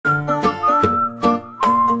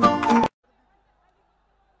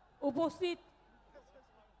উপস্থিত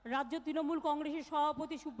রাজ্য তৃণমূল কংগ্রেসের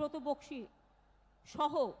সভাপতি সুব্রত বক্সী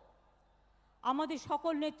সহ আমাদের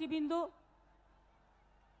সকল নেতৃবৃন্দ,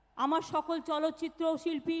 আমার সকল চলচ্চিত্র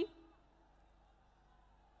শিল্পী,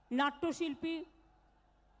 নাট্যশিল্পী,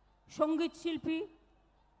 সঙ্গীত শিল্পী,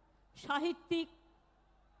 সাহিত্যিক,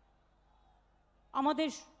 আমাদের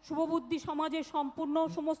শুভবুদ্ধি সমাজের সম্পূর্ণ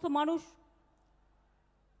সমস্ত মানুষ,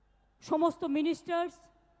 সমস্ত ministers,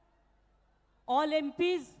 all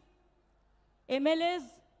MPs, MLS,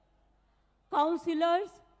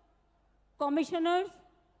 councillors, commissioners,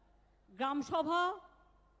 গ্রামসভা,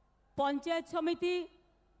 পঞ্চায়েত সমিতি,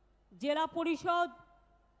 জেলা পরিষদ,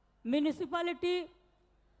 মিউনিসিপ্যালিটি,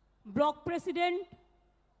 ব্লক প্রেসিডেন্ট,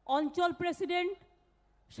 অঞ্চল প্রেসিডেন্ট,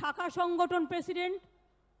 শাখা সংগঠন প্রেসিডেন্ট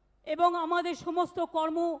এবং আমাদের সমস্ত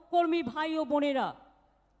কর্মী ভাই ও বোনেরা,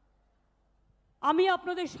 আমি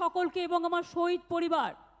আপনাদের সকলকে এবং আমার শহীদ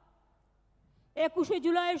পরিবার, 21শে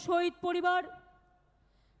জুলাইয়ের শহীদ পরিবার,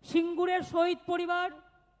 সিঙ্গুরের শহীদ পরিবার,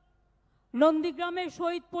 নন্দীগ্রামের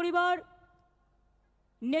শহীদ পরিবার,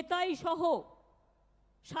 নেতাই সহ,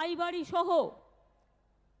 সাইবাড়ি সহ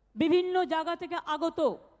বিভিন্ন জায়গা থেকে আগত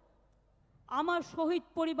আমার শহীদ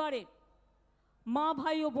পরিবারের মা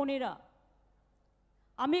ভাই ও বোনেরা,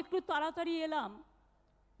 আমি একটু তাড়াতাড়ি এলাম,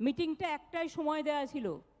 মিটিংটা একটাই সময় দেওয়া ছিল।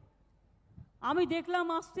 আমি দেখলাম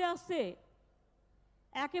আস্তে আস্তে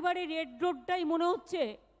একেবারে রেড রোডটাই মনে হচ্ছে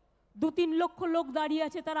 2-3 লক্ষ লোক দাঁড়িয়ে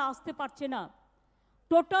আছে, তারা আসতে পারছে না,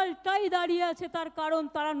 টোটালটাই দাঁড়িয়ে আছে। তার কারণ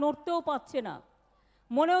তারা নড়তেও পারছে না।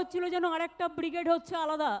 মনে হচ্ছিল যেন আরেকটা ব্রিগেড হচ্ছে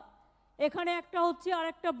আলাদা, এখানে একটা হচ্ছে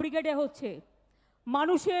আরেকটা ব্রিগেডে হচ্ছে।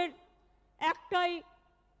 মানুষের একটাই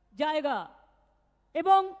জায়গা।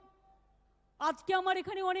 এবং আজকে আমার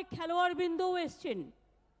এখানে অনেক খেলোয়াড়বৃন্দও এসছেন।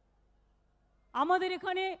 আমাদের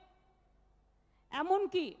এখানে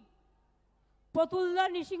এমনকি প্রতুলদা,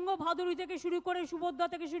 নৃসিংহ ভাদুরী থেকে শুরু করে, সুভদ্রা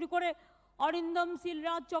থেকে শুরু করে, অরিন্দম শীল,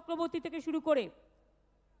 রাজ চক্রবর্তী থেকে শুরু করে,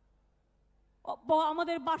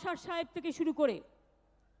 আমাদের বাসার সাহেব থেকে শুরু করে,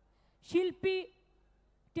 শিল্পী,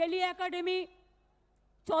 টেলি একাডেমি,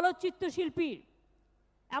 চলচ্চিত্র শিল্পীর,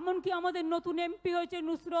 এমনকি আমাদের নতুন এমপি হয়েছে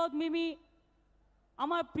নুসরত, মিমি,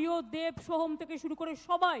 আমার প্রিয় দেব, সোহম থেকে শুরু করে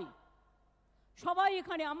সবাই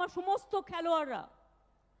এখানে, আমার সমস্ত খেলোয়াড়রা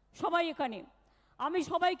সবাই এখানে। আমি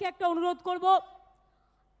সবাইকে একটা অনুরোধ করব,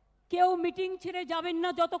 কেউ মিটিং ছেড়ে যাবেন না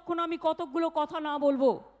যতক্ষণ আমি কতকগুলো কথা না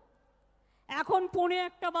বলবো। এখন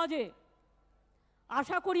 1:45 বাজে,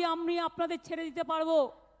 আশা করি আমি আপনাদের ছেড়ে দিতে পারবো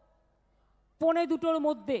 1:45-2টোর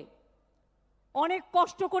মধ্যে। অনেক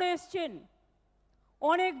কষ্ট করে এসছেন,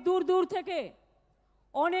 অনেক দূর দূর থেকে,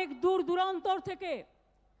 অনেক দূর দূরান্তর থেকে,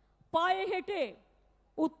 পায়ে হেঁটে,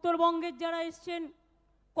 উত্তরবঙ্গের যারা এসছেন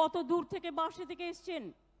কত দূর থেকে বাসে থেকে এসছেন,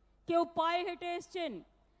 কেউ পায়ে হেঁটে এসছেন,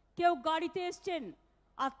 কেউ গাড়িতে এসছেন,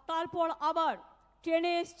 আর তারপর আবার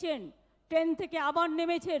ট্রেনে এসছেন, ট্রেন থেকে আবার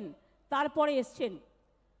নেমেছেন, তারপরে এসছেন।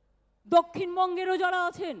 দক্ষিণবঙ্গেরও যারা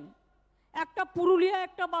আছেন, একটা পুরুলিয়া,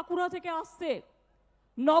 একটা বাঁকুড়া থেকে আসতে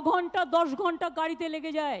 9 ঘন্টা 10 ঘন্টা গাড়িতে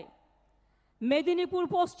লেগে যায়। মেদিনীপুর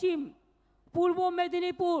পশ্চিম, পূর্ব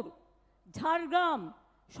মেদিনীপুর, ঝাড়গ্রাম,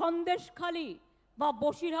 সন্দেশখালী বা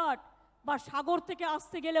বসিরহাট বা সাগর থেকে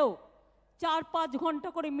আসতে গেলেও 4-5 ঘন্টা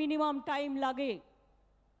করে মিনিমাম টাইম লাগে।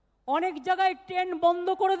 অনেক জায়গায় ট্রেন বন্ধ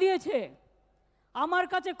করে দিয়েছে, আমার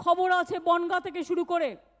কাছে খবর আছে বনগাঁ থেকে শুরু করে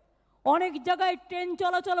অনেক জায়গায় ট্রেন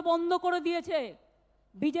চলাচল বন্ধ করে দিয়েছে।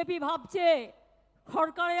 বিজেপি ভাবছে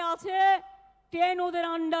সরকারে আছে, ট্রেন ওদের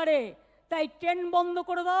আন্ডারে, তাই ট্রেন বন্ধ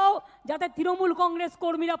করে দাও যাতে তৃণমূল কংগ্রেস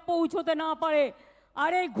কর্মীরা পৌঁছতে না পারে।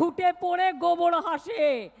 আরে ঘুটে পড়ে গোবর হাসে।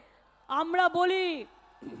 আমরা বলি,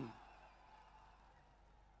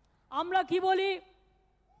 আমরা কি বলি,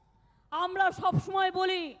 আমরা সবসময়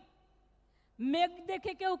বলি মেঘ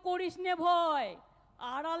দেখে কেউ করিস নে ভয়,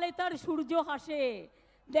 আড়ালে তার সূর্য হাসে।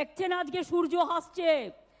 দেখছেন আজকে সূর্য হাসছে,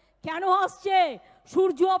 কেন হাসছে?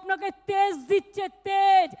 সূর্য আপনাকে তেজ দিচ্ছে,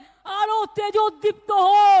 তেজ, আরো তেজোদ্দীপ্ত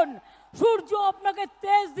হন, সূর্য আপনাকে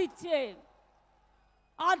তেজ দিচ্ছে।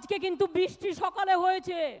 আজকে কিন্তু বৃষ্টি সকালে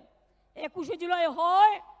হয়েছে, 21শে জুলাই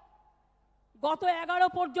হয়, গত 11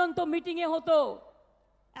 পর্যন্ত মিটিংয়ে হতো,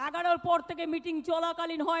 11-র পর থেকে মিটিং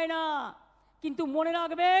চলাকালীন হয় না। কিন্তু মনে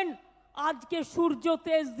রাখবেন, আজকে সূর্য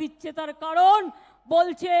তেজ দিচ্ছে, তার কারণ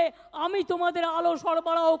বলছে আমি তোমাদের আলো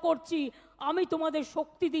সরবরাহ করছি, আমি তোমাদের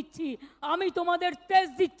শক্তি দিচ্ছি, আমি তোমাদের তেজ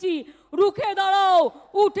দিচ্ছি। রুখে দাঁড়াও,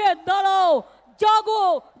 উঠে দাঁড়াও, জাগো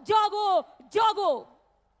জাগো জাগো।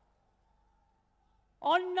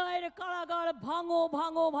 অন্যায়ের কারাগার ভাঙো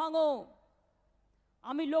ভাঙো ভাঙো।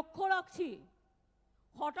 আমি লক্ষ্য রাখছি,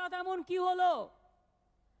 হঠাৎ এমন কি হলো,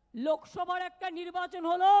 লোকসভার একটা নির্বাচন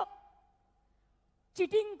হলো,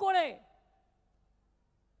 চিটিং করে,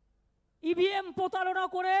 ইভিএম প্রতারণা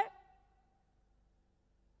করে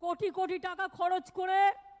কোটি কোটি টাকা খরচ করে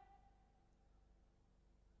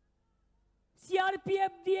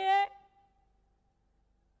সিআরপিএফ দিয়ে,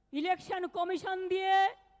 ইলেকশন কমিশন দিয়ে,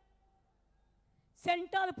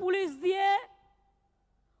 সেন্ট্রাল পুলিশ দিয়ে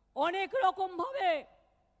অনেক রকম ভাবে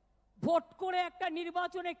ভোট করে একটা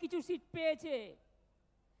নির্বাচনে কিছু সিট পেয়েছে।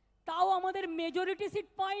 তাও আমাদের মেজরিটি সিট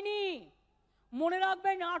পায়নি। মনে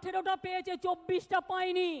রাখবেন 18টা পেয়েছে, 24টা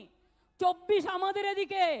পায়নি। 24 আমাদের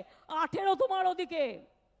এদিকে, 18 তোমার ওদিকে।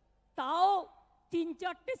 তাও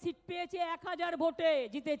 3-4টে সিট পেয়েছে, 1000 ভোটে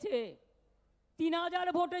জিতেছে, 3000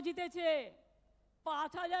 ভোটে জিতেছে,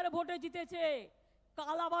 5000 ভোটে জিতেছে।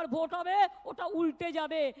 কাল আবার ভোট হবে, ওটা উল্টে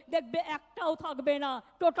যাবে, দেখবে একটাও থাকবে না,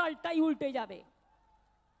 টোটালটাই উল্টে যাবে।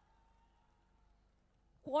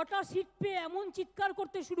 কটা সিট পেয়ে এমন চিৎকার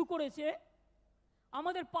করতে শুরু করেছে,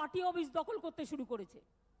 আমাদের পার্টি অফিস দখল করতে শুরু করেছে,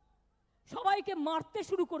 সবাইকে মারতে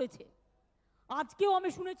শুরু করেছে। আজকেও আমি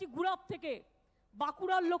শুনেছি গুড়াপ থেকে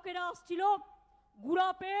বাঁকুড়ার লোকেরা আসছিল,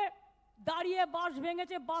 গুড়াপে দাঁড়িয়ে বাস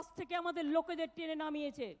ভেঙেছে, বাস থেকে আমাদের লোকেদের টেনে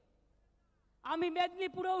নামিয়েছে। আমি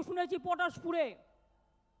মেদিনীপুরেও শুনেছি, পটাশপুরে,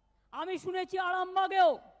 আমি শুনেছি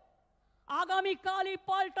আরামবাগেও। আগামীকালই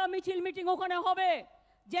পাল্টা মিছিল মিটিং ওখানে হবে,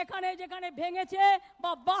 যেখানে যেখানে ভেঙেছে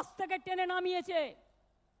বা বাস থেকে টেনে নামিয়েছে।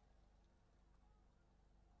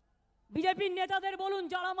 বিজেপির নেতাদের বলুন,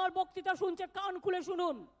 যারা আমার বক্তৃতা শুনছে কান খুলে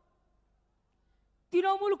শুনুন,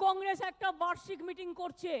 তৃণমূল কংগ্রেস একটা বার্ষিক মিটিং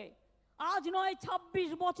করছে, আজ নয় 26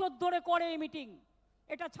 বছর ধরে করে এই মিটিং,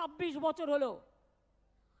 এটা 26 বছর হলো।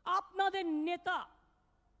 আপনাদের নেতা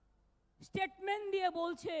স্টেটমেন্ট দিয়ে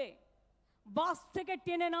বলছে বাস থেকে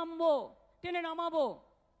টেনে নামাবো,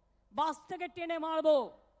 বাস থেকে টেনে মারবো।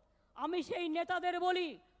 আমি সেই নেতাদের বলি,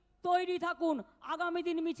 তৈরি থাকুন, আগামী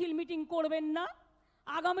দিন মিছিল মিটিং করবেন না?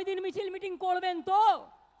 আগামী দিন মিছিল মিটিং করবেন তো?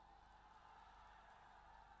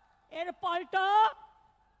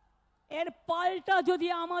 এর পাল্টা যদি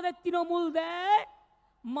আমাদের তৃণমূল দেয়,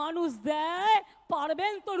 মানুষ দেয়,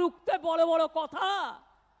 পারবেন তো রুখতে? বড় বড় কথা,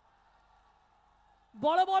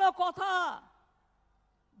 বড় বড় কথা।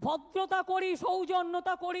 ভদ্রতা করি,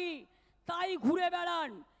 সৌজন্যতা করি, তাই ঘুরে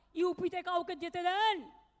বেড়ান। ইউপিতে কাউকে যেতে দেন?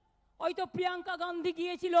 হয়তো প্রিয়াঙ্কা গান্ধী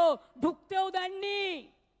গিয়েছিল, ঢুকতেও দেননি।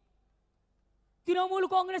 তৃণমূল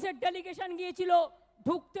কংগ্রেসের ডেলিগেশন গিয়েছিল,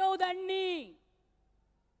 ঢুকতেও দেননি।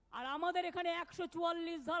 আর আমাদের এখানে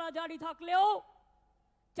 144 ধারা জারি থাকলেও,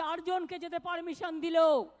 4 জনকে যেতে পারমিশন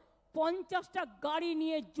দিলেও 50টা গাড়ি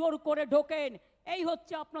নিয়ে জোর করে ঢোকেন। এই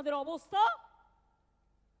হচ্ছে আপনাদের অবস্থা।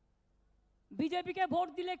 বিজেপিকে ভোট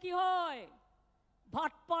দিলে কি হয়?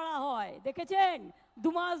 ভাটপাড়া হয়, দেখেছেন? 2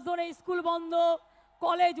 মাস ধরে স্কুল বন্ধ,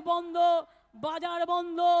 কলেজ বন্ধ, বাজার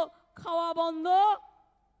বন্ধ, খাওয়া বন্ধ।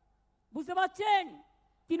 বুঝতে পারছেন?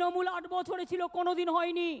 তৃণমূল 8 বছরে ছিল, কোনোদিন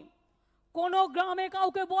হয়নি। কোন গ্রামে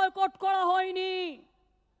কাউকে বয়কট করা হয়নি,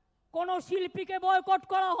 কোন শিল্পীকে বয়কট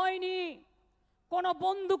করা হয়নি, কোন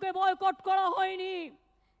বন্ধুকে বয়কট করা হয়নি।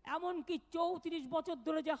 এমনকি 34 বছর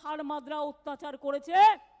ধরে যে হাড় মাদ্রা অত্যাচার করেছে,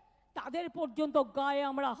 তাদের পর্যন্ত গায়ে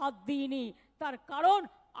আমরা হাত দিইনি। তার কারণ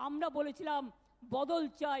আমরা বলেছিলাম বদল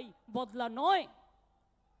চাই, বদলা নয়।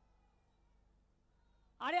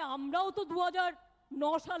 আরে আমরাও তো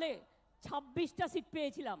 2009 সালে 26টা সিট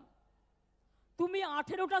পেয়েছিলাম। তুমি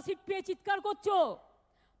 18টা সিট পেয়ে চিৎকার করছো।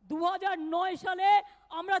 2009 সালে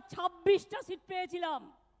আমরা 26টা সিট পেয়েছিলাম।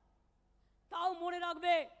 তাও মনে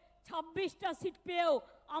রাখবে, 26টা সিট পেয়েও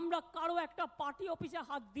আমরা কারো একটা পার্টি অফিসে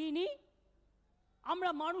হাত দিইনি। আমরা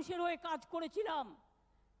মানুষের হয়ে কাজ করেছিলাম।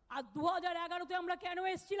 আর 2011তে আমরা কেন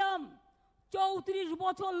এসেছিলাম? 34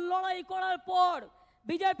 বছর লড়াই করার পর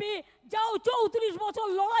বিজেপি, যাও 34 বছর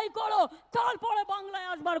লড়াই করো, তারপরে বাংলায়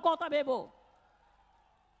আসবার কথা ভেবো।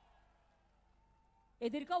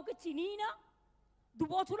 এদের কাউকে চিনিই না, 2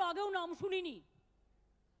 বছর আগেও নাম শুনিনি।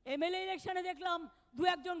 এমএলএ ইলেকশনে দেখলাম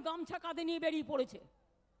 2-1 জন গামছা কাঁধে নিয়ে বেরিয়ে পড়েছে,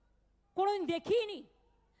 কোনোদিন দেখিনি,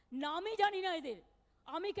 নামই জানি না এদের।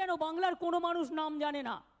 আমি কেন, বাংলার কোনো মানুষ নাম জানে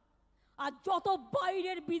না। আর যত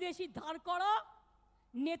বাইরের বিদেশি ধার করা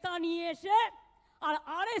নেতা নিয়ে এসে, আর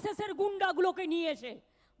আরএসএস এর গুন্ডাগুলোকে নিয়ে এসে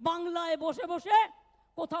বাংলায় বসে বসে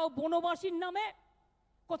কোথাও বনবাসীর নামে,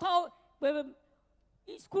 কোথাও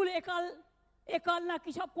স্কুল একাল না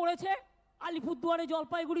কি সব করেছে আলিপুরদুয়ারে,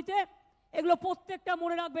 জলপাইগুড়িতে। এগুলো প্রত্যেকটা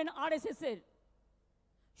মনে রাখবেন আরএসএস এর।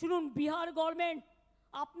 শুনুন, বিহার গভর্নমেন্ট,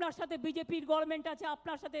 আপনার সাথে বিজেপির গভর্নমেন্ট আছে,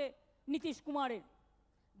 আপনার সাথে নীতিশ কুমারের।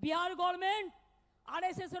 বিহার গভর্নমেন্ট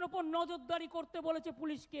আরএসএস এর উপর নজরদারি করতে বলেছে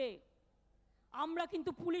পুলিশকে। আমরা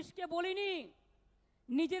কিন্তু পুলিশকে বলিনি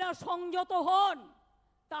নিজেরা সংযত হন,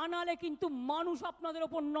 তা নাহলে কিন্তু মানুষ আপনাদের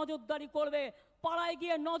উপর নজরদারি করবে। পাড়ায়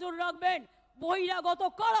গিয়ে নজর রাখবেন বহিরাগত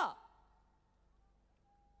কারা।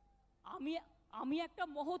 আমি একটা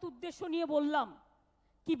মহৎ উদ্দেশ্য নিয়ে বললাম।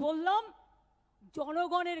 কি বললাম?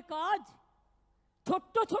 জনগণের কাজ।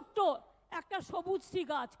 ছোট্ট ছোট্ট একটা সবুজশ্রী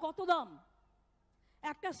গাছ কত দাম,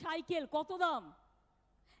 একটা সাইকেল কত দাম,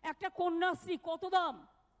 একটা কন্যাশ্রী কত দাম।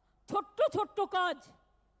 ছোট্ট ছোট্ট কাজ,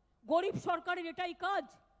 গরিব সরকারের এটাই কাজ,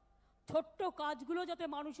 ছোট্ট কাজগুলো যাতে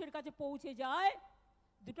মানুষের কাছে পৌঁছে যায়।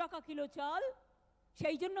 2 টাকা কিলো চাল,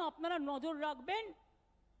 সেই জন্য আপনারা নজর রাখবেন,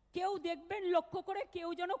 কেউ দেখবেন লক্ষ্য করে কেউ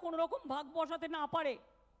যেন কোনো রকম ভাগ বসাতে না পারে।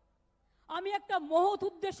 আমি একটা মহৎ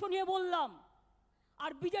উদ্দেশ্য নিয়ে বললাম,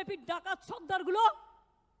 আর বিজেপির ডাকাত সর্দারগুলো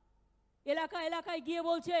এলাকা এলাকায় গিয়ে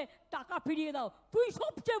বলছে টাকা ফিরিয়ে দাও। তুই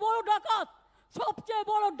সবচেয়ে বড় ডাকাত, সবচেয়ে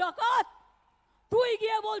বড় ডাকাত তুই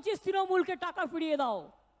গিয়ে বলছিস তৃণমূলকে টাকা ফিরিয়ে দাও।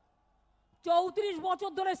 34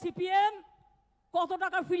 বছর ধরে সিপিএম কত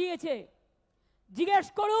টাকা ফিরিয়েছে জিজ্ঞেস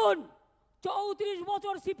করুন। 34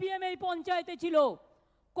 বছর সিপিএম এই পঞ্চায়েতে ছিল,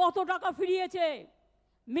 কত টাকা ফিরিয়েছে?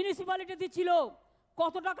 মিউনিসিপ্যালিটিতে ছিল,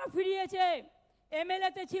 কত টাকা ফিরিয়েছে?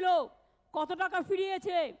 এমএলএতে ছিল, কত টাকা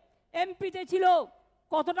ফিরিয়েছে? এমপিতে ছিল,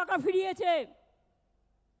 কত টাকা ফিরিয়েছে?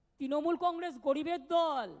 তৃণমূল কংগ্রেস গরিবের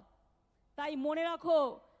দল, তাই মনে রাখো,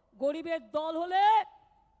 গরিবের দল হলে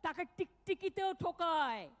তাকে টিকটিকিতেও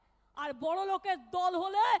ঠকায়, আর বড় লোকের দল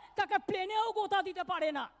হলে তাকে প্লেনেও গোতা দিতে পারে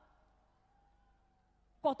না।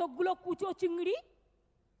 কতকগুলো কুচো চিংড়ি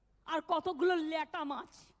আর কতকগুলো ল্যাটা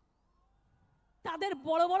মাছ, তাদের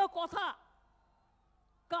বড় বড় কথা।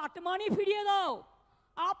 কাটমানি ফিরিয়ে দাও।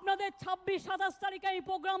 আপনাদের 26-27 তারিখে আমি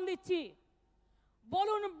প্রোগ্রাম দিচ্ছি,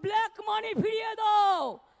 বলুন ব্ল্যাক মানি ফিরিয়ে দাও,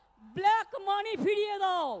 ব্ল্যাক মানি ফিরিয়ে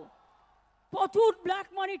দাও। প্রচুর ব্ল্যাক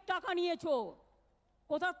মানির টাকা নিয়েছো,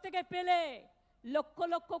 কোথার থেকে পেলে? লক্ষ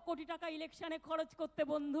লক্ষ কোটি টাকা ইলেকশনে খরচ করতে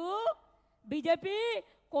বন্ধু বিজেপি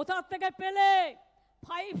কোথার থেকে পেলে?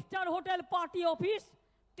 5 star hotel party office,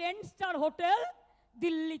 10 star hotel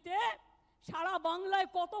দিল্লিতে, সারা বাংলায়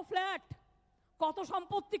কত ফ্ল্যাট, কত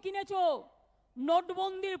সম্পত্তি কিনেছো।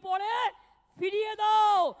 নোটবন্দির পরে ফিরিয়ে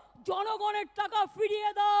দাও, জনগণের টাকা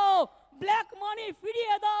ফিরিয়ে দাও, ব্ল্যাক মানি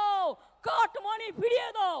ফিরিয়ে দাও, কাট মানি ফিরিয়ে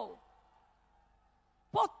দাও।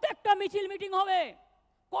 প্রত্যেকটা মিছিল মিটিং হবে,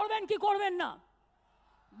 করবেন কি করবেন না?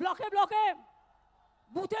 ব্লকে ব্লকে,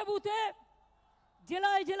 বুথে বুথে,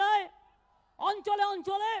 জেলায় জেলায়, অঞ্চলে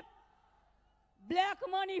অঞ্চলে ব্ল্যাক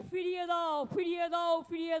মানি ফিরিয়ে দাও, ফিরিয়ে দাও,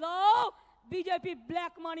 ফিরিয়ে দাও। বিজেপি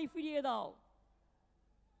ব্ল্যাক মানি ফিরিয়ে দাও।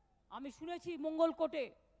 আমি শুনেছি মঙ্গলকোটে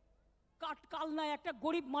কালনায় একটা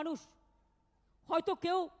গরিব মানুষ, হয়তো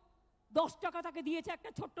কেউ 10 টাকা তাকে দিয়েছে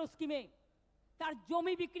একটা ছোট্ট স্কিমে, তার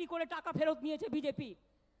জমি বিক্রি করে টাকা ফেরত নিয়েছে বিজেপি।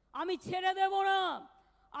 আমি ছেড়ে দেব না।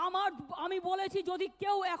 আমি বলেছি যদি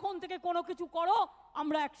কেউ এখন থেকে কোনো কিছু করো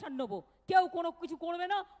আমরা অ্যাকশন নেব। কেউ কোনো কিছু করবে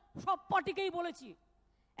না, সব পার্টিকেই বলেছি,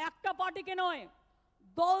 একটা পার্টিকে নয়,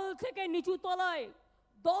 দল থেকে নিচু তলায়,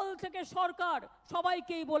 দল থেকে সরকার,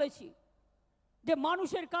 সবাইকেই বলেছি যে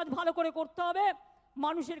মানুষের কাজ ভালো করে করতে হবে,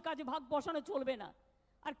 মানুষের কাজে ভাগ বসানো চলবে না।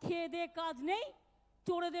 আর খেয়ে দিয়ে কাজ নেই,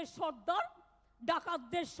 চোরেদের সর্দার,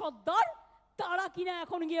 ডাকাতদের সর্দার, তারা কিনা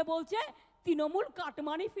এখন গিয়ে বলছে তৃণমূল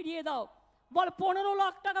কাটমানি ফিরিয়ে দাও। বল 15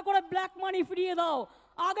 লাখ টাকা করে ব্ল্যাক মানি ফিরিয়ে দাও,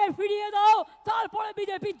 আগে ফিরিয়ে দাও, তারপরে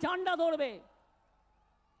বিজেপির ঝান্ডা ধরবে।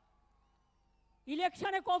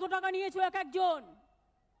 ইলেকশনে কত টাকা নিয়েছো এক একজন?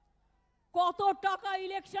 কত টাকা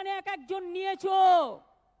ইলেকশনে এক একজন নিয়েছো?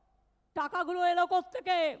 টাকাগুলো এলো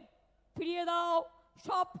কোত্থেকে? ফিরিয়ে দাও,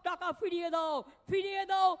 সব টাকা ফিরিয়ে দাও, ফিরিয়ে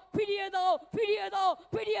দাও, ফিরিয়ে দাও, ফিরিয়ে দাও,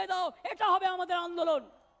 ফিরিয়ে দাও। এটা হবে আমাদের আন্দোলন।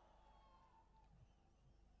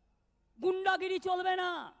 গুন্ডাগিরি চলবে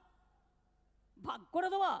না। ভাগ করে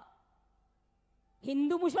দেওয়া,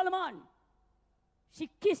 হিন্দু মুসলমান,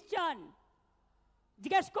 শিখ খ্রিস্টান,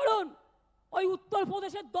 জিজ্ঞেস করুন ওই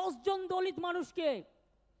উত্তরপ্রদেশের 10 জন দলিত মানুষকে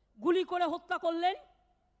গুলি করে হত্যা করলেন।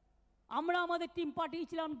 আমরা আমাদের টিম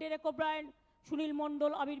পাঠিয়েছিলাম, ডেরেক ওব্রায়েন, সুনীল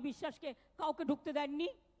মণ্ডল, আবির বিশ্বাসকে, কাউকে ঢুকতে দেননি।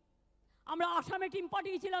 আমরা আসামে টিম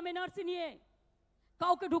পাঠিয়েছিলাম এনআরসি নিয়ে,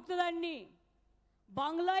 কাউকে ঢুকতে দেননি।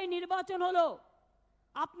 বাংলায় নির্বাচন হলো,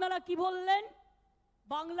 আপনারা কি বললেন?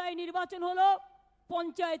 বাংলায় নির্বাচন হলো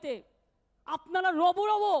পঞ্চায়েতে, আপনারা রবো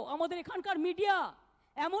রবো, আমাদের এখানকার মিডিয়া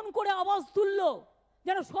এমন করে আওয়াজ তুললো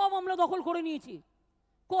যেন সব আমরা দখল করে নিয়েছি।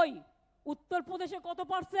 কই উত্তরপ্রদেশে কত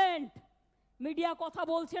পার্সেন্ট? মিডিয়া কথা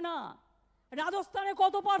বলছে না। রাজস্থানে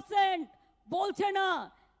কত পার্সেন্ট? বলছে না।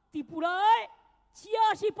 ত্রিপুরায়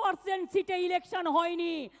 86% সিটে ইলেকশন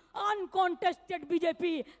হয়নি, আনকন্টেস্টেড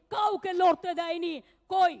বিজেপি, কাউকে লড়তে দেয়নি।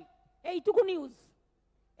 কই এইটুকু নিউজ,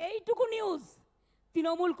 এইটুকু নিউজ।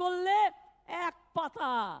 তৃণমূল করলে 1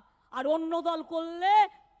 পাতা, আর অন্য দল করলে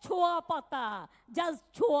ছোঁয়া পাতা, জাস্ট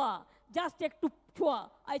ছোঁয়া, জাস্ট একটু ছোঁয়া,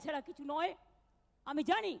 এছাড়া কিছু নয়। আমি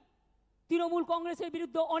জানি তৃণমূল কংগ্রেসের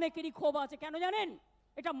বিরুদ্ধে অনেকেরই ক্ষোভ আছে, কেন জানেন?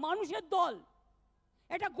 এটা মানুষের দল,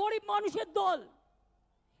 এটা গরিব মানুষের দল,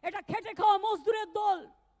 এটা খেটে খাওয়া মজদুরের দল,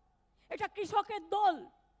 এটা কৃষকের দল,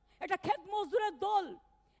 এটা ক্ষেত মজদুরের দল,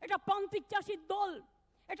 এটা প্রান্তিক চাষির দল,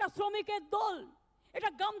 এটা শ্রমিকের দল, এটা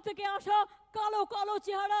গ্রাম থেকে আসা কালো কালো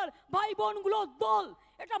চেহারার ভাই বোনগুলোর দল,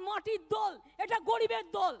 এটা মাটির দল, এটা গরিবের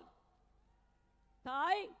দল।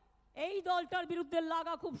 তাই এই দলটার বিরুদ্ধে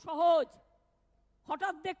লাগা খুব সহজ।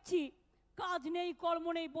 হঠাৎ দেখছি কাজ নেই, কর্ম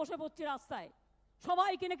নেই, বসে পড়ছে রাস্তায়,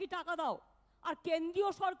 সবাইকে নাকি টাকা দাও আর কেন্দ্রীয়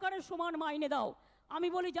সরকারের সমান মাইনে দাও। আমি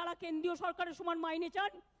বলি যারা কেন্দ্রীয় সরকারের সমান মাইনে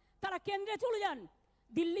চান তারা কেন্দ্রে চলে যান,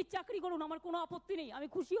 দিল্লির চাকরি করুন, আমার কোনো আপত্তি নেই, আমি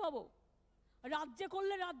খুশি হব। রাজ্যে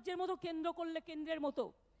করলে রাজ্যের মতো, কেন্দ্র করলে কেন্দ্রের মতো।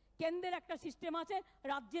 কেন্দ্রের একটা সিস্টেম আছে,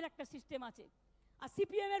 রাজ্যের একটা সিস্টেম আছে। আর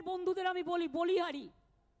সিপিএম এর বন্ধুদের আমি বলি, বলিহারি,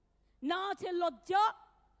 না আছে লজ্জা,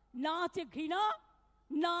 না আছে ঘৃণা,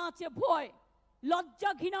 না আছে ভয়।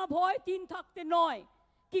 লজ্জা ঘৃণা ভয় তিন থাকতে নয়।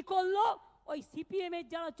 কি করলো ওই সিপিএম এর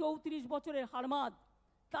যারা 34 বছরের হারমাদ,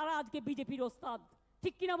 তারা আজকে বিজেপির ওস্তাদ,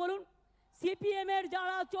 ঠিক কিনা বলুন? সিপিএম এর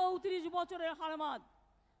যারা 34 বছরের হারমাদ,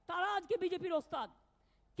 তারা আজকে বিজেপির ওস্তাদ।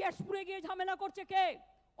 কেশপুরে গিয়ে ঝামেলা করছে কে?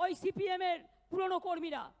 ওই সিপিএম এর পুরনো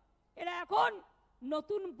কর্মীরা। এরা এখন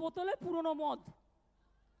নতুন বোতলে পুরনো মদ,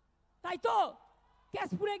 তাই তো?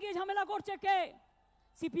 কেশপুরে গিয়ে ঝামেলা করছে কে?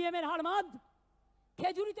 সিপিএম এর হারমাদ।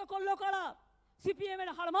 খেজুরিতে করলো কারা? সিপিএম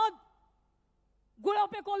এর হারমাদ।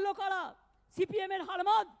 গোলাপে করলো কারা? সিপিএম এর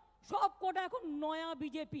হারমাদ। সব কোটা এখন নয়া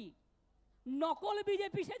বিজেপি, নকল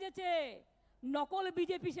বিজেপি সেজেছে, নকল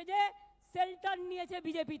বিজেপি সেজে শেল্টার নিয়েছে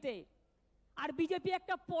বিজেপিতে। আর বিজেপি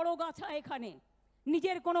একটা পরগাছা, এখানে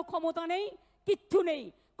নিজের কোনো ক্ষমতা নেই, কিচ্ছু নেই।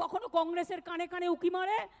 কখনো কংগ্রেসের কানে কানে উকি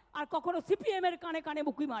মারে, আর কখনো সিপিএম এর কানে কানে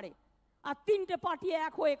উকি মারে, আর তিনটে পার্টি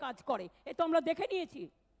এক হয়ে কাজ করে। এ তো আমরা দেখে নিয়েছি,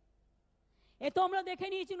 এ তো আমরা দেখে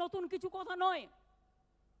নিয়েছি, নতুন কিছু কথা নয়।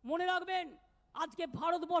 মনে রাখবেন, আজকে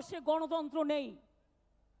ভারতবর্ষে গণতন্ত্র নেই।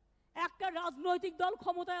 একটা রাজনৈতিক দল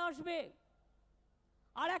ক্ষমতায় আসবে,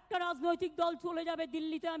 আর একটা রাজনৈতিক দল চলে যাবে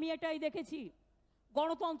দিল্লিতে। আমি এটাই দেখেছি,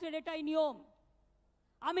 গণতন্ত্রের এটাই নিয়ম।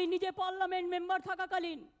 আমি নিজে পার্লামেন্ট মেম্বার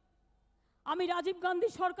থাকাকালীন আমি রাজীব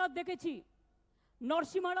গান্ধীর সরকার দেখেছি,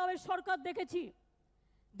 নরসিমহা রাওয়ের সরকার দেখেছি,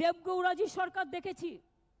 দেবগৌড়াজির সরকার দেখেছি,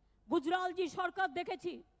 গুজরালজির সরকার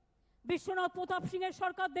দেখেছি, বিশ্বনাথ প্রতাপ সিংয়ের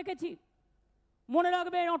সরকার দেখেছি, মনে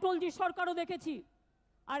রাখবেন অটলজির সরকারও দেখেছি,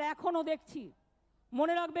 আর এখনো দেখছি।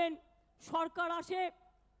 মনে রাখবেন, সরকার আসে,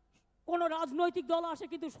 কোনো রাজনৈতিক দল আসে,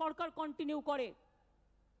 কিন্তু সরকার কন্টিনিউ করে।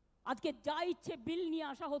 আজকে যা ইচ্ছে বিল নিয়ে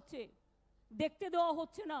আসা হচ্ছে, দেখতে দেওয়া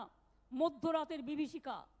হচ্ছে না। মধ্যরাতের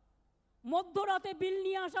বিভীষিকা, মধ্যরাতে বিল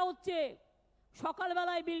নিয়ে আসা হচ্ছে,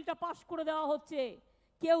 সকালবেলায় বিলটা পাশ করে দেওয়া হচ্ছে।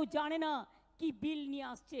 কেউ জানে না কি বিল নিয়ে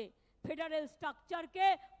আসছে। ফেডারেল স্ট্রাকচারকে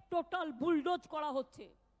টোটাল বুলডোজ করা হচ্ছে,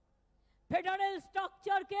 ফেডারেল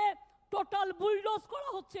স্ট্রাকচারকে টোটাল বুলডোজ করা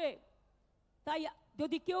হচ্ছে। তাই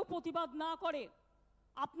যদি কেউ প্রতিবাদ না করে,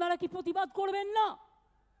 আপনারা কি প্রতিবাদ করবেন না?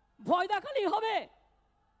 ভয় দেখালেই হবে?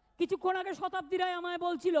 কিছুক্ষণ আগে শতাব্দী রায় আমায়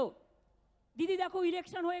বলছিল, দিদি দেখো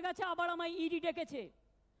ইলেকশন হয়ে গেছে, আবার আমায় ইডি ডেকেছে।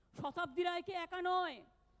 শতাব্দী রায়কে একা নয়,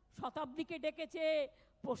 শতাব্দীকে ডেকেছে,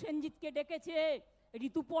 প্রসেনজিৎকে ডেকেছে,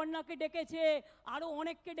 ঋতুপর্ণাকে ডেকেছে, আরো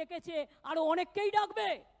অনেককে ডেকেছে, আরো অনেককেই ডাকবে।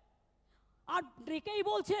 আর ডেকেই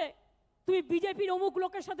বলছে তুমি বিজেপির অমুক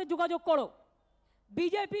লোকের সাথে যোগাযোগ করো,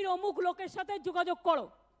 বিজেপির অমুক লোকের সাথে যোগাযোগ করো।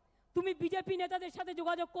 তুমি বিজেপি নেতাদের সাথে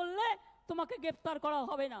যোগাযোগ করলে তোমাকে গ্রেফতার করা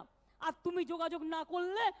হবে না, আর তুমি যোগাযোগ না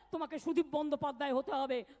করলে তোমাকে সুদীপ বন্দ্যোপাধ্যায় হতে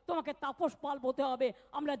হবে, তোমাকে তাপস পাল হতে হবে।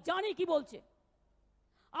 আমরা জানি কি বলছে।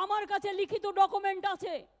 আমার কাছে লিখিত ডকুমেন্ট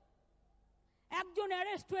আছে, একজন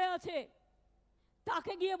অ্যারেস্ট হয়ে আছে,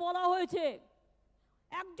 তাকে গিয়ে বলা হয়েছে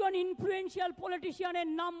একজন ইনফ্লুয়েন্সিয়াল পলিটিশিয়ানের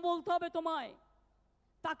নাম বলতে হবে তোমায়,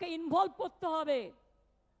 তাকে ইনভলভ করতে হবে।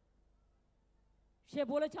 সে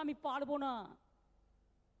বলেছে আমি পারবো না,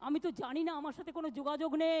 আমি তো জানি না, আমার সাথে কোনো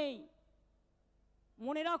যোগাযোগ নেই।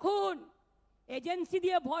 মনে রাখুন, এজেন্সি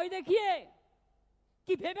দিয়ে ভয় দেখিয়ে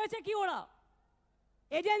কি ভেবেছে কি ওরা?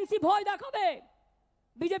 এজেন্সি ভয় দেখাবে,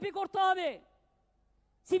 বিজেপি করতে হবে।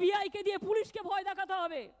 সিবিআইকে দিয়ে পুলিশকে ভয় দেখাতে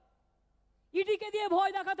হবে, ইডিকে দিয়ে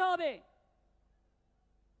ভয় দেখাতে হবে।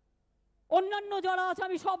 অন্যান্য যারা আছে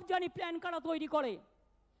আমি সব জানি, প্ল্যান কারা তৈরি করে,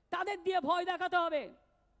 তাদের দিয়ে ভয় দেখাতে হবে।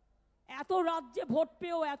 এত রাজ্যে ভোট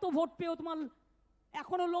পেয়েও, এত ভোট পেয়েও তোমার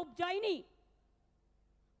এখনো লোভ যায়নি?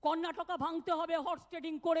 কর্ণাটকা ভাঙতে হবে হর্স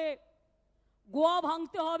ট্রেডিং করে, গোয়া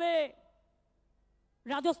ভাঙতে হবে,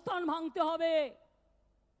 রাজস্থান ভাঙতে হবে,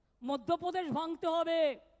 মধ্যপ্রদেশ ভাঙতে হবে।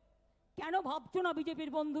 কেন ভাবছো না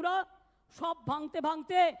বিজেপির বন্ধুরা? সব ভাঙতে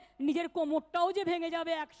ভাঙতে নিজের কোমরটাও যে ভেঙে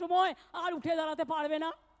যাবে এক সময়, আর উঠে দাঁড়াতে পারবে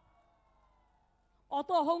না। অত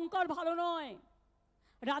অহংকার ভালো নয়।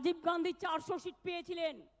 রাজীব গান্ধী 400 সিট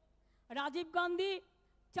পেয়েছিলেন, রাজীব গান্ধী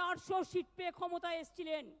 400 সিট পেয়ে ক্ষমতায়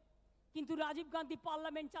এসেছিলেন, কিন্তু রাজীব গান্ধী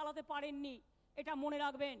পার্লামেন্ট চালাতে পারেননি, এটা মনে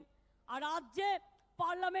রাখবেন। আর আজ যে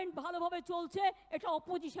পার্লামেন্ট ভালোভাবে চলছে, এটা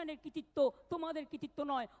অপোজিশনের কৃতিত্ব, তোমাদের কৃতিত্ব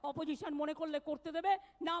নয়। অপোজিশন মনে করলে করতে দেবে,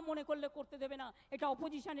 না মনে করলে করতে দেবে না, এটা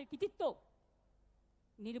অপোজিশনের কৃতিত্ব।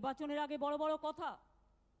 নির্বাচনের আগে বড় বড় কথা,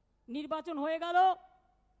 নির্বাচন হয়ে গেল,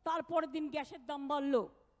 তারপরের দিন গ্যাসের দাম বাড়লো,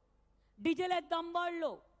 ডিজেলের দাম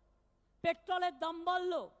বাড়লো, পেট্রোলের দাম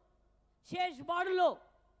বাড়লো, শেষ বাড়লো,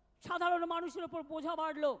 সাধারণ মানুষের উপর বোঝা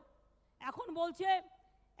বাড়লো। এখন বলছে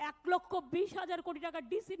 1,20,000 কোটি টাকা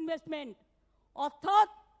ডিসইনভেস্টমেন্ট, অর্থাৎ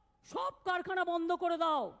সব কারখানা বন্ধ করে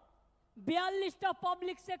দাও, 42টা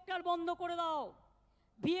পাবলিক সেক্টর বন্ধ করে দাও,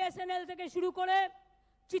 বিএসএনএল থেকে শুরু করে,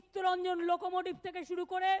 চিত্তরঞ্জন লোকোমোটিভ থেকে শুরু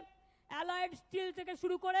করে, অ্যালায়েড স্টিল থেকে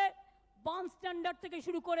শুরু করে, বার্ন স্ট্যান্ডার্ড থেকে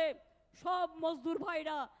শুরু করে সব মজদুর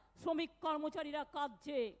ভাইরা, শ্রমিক কর্মচারীরা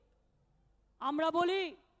কাঁদছে। আমরা বলি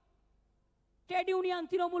ট্রেড ইউনিয়ন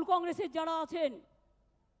তৃণমূল কংগ্রেসের যারা আছেন,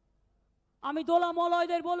 আমি দোলা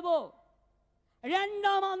মলয়দের বলবো,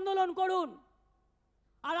 র্যান্ডাম আন্দোলন করুন,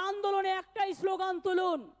 আর আন্দোলনে একটাই স্লোগান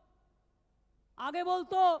তুলুন। আগে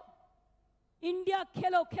বলতো ইন্ডিয়া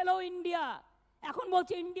খেলো, খেলো ইন্ডিয়া, এখন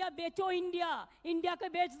বলছে ইন্ডিয়া বেচো, ইন্ডিয়া, ইন্ডিয়াকে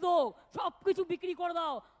বেচ দো, সব কিছু বিক্রি করে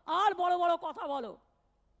দাও, আর বড় বড় কথা বলো,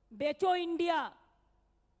 বেচো ইন্ডিয়া।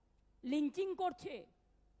 লিঞ্চিং করছে,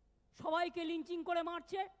 সবাইকে লিঞ্চিং করে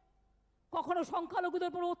মারছে, কখনো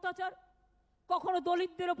সংখ্যালঘুদের উপর অত্যাচার, কখনো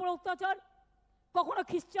দলিতদের উপর অত্যাচার, কখনো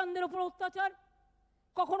খ্রিস্টানদের উপর অত্যাচার,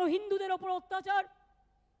 কখনো হিন্দুদের উপর অত্যাচার।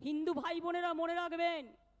 হিন্দু ভাই বোনেরা মনে রাখবেন,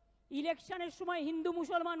 ইলেকশনের সময় হিন্দু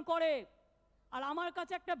মুসলমান করে। আর আমার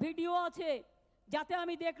কাছে একটা ভিডিও আছে, যাতে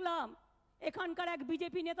আমি দেখলাম এখানকার এক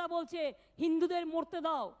বিজেপি নেতা বলছে হিন্দুদের মরতে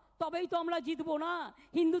দাও, তবেই তো আমরা জিতবো, না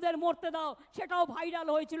হিন্দুদের মরতে দাও, সেটাও ভাইরাল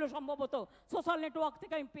হয়েছিল সম্ভবত, সোশ্যাল নেটওয়ার্ক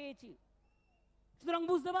থেকে আমি পেয়েছি। সুতরাং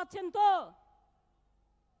বুঝতে পারছেন তো,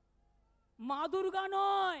 মা দুর্গা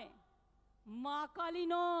নয়, মা কালী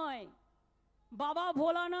নয়, বাবা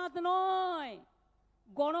ভোলানাথ নয়,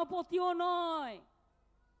 গণপতিও নয়,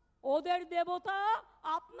 ওদের দেবতা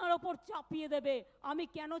আপনার ওপর চাপিয়ে দেবে। আমি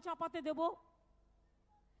কেন চাপাতে দেব?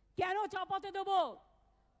 কেন চাপাতে দেব?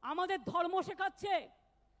 আমাদের ধর্ম শেখাচ্ছে।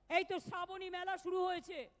 এই তো শ্রাবণী মেলা শুরু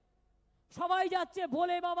হয়েছে, সবাই যাচ্ছে,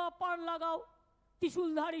 ভোলে বাবা পার লাগাও,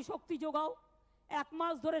 ত্রিশূলধারী শক্তি যোগাও। 1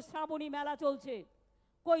 মাস ধরে শ্রাবণী মেলা চলছে।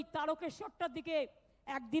 কই তারকেশ্বরটার দিকে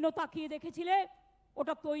একদিনও তাকিয়ে দেখেছিলে?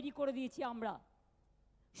 ওটা তৈরি করে দিয়েছি আমরা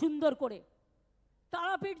সুন্দর করে।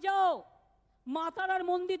 তারাপীঠ যাও, মা তারার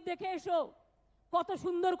মন্দির দেখে এসো, কত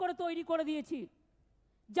সুন্দর করে তৈরি করে দিয়েছি।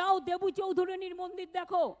 যাও দেবু চৌধুরানীর মন্দির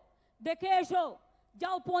দেখো, দেখে এসো।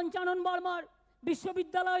 যাও পঞ্চানন বর্মার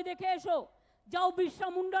বিশ্ববিদ্যালয় দেখে এসো, যাও বিরসা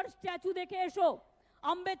মুন্ডার স্ট্যাচু দেখে এসো,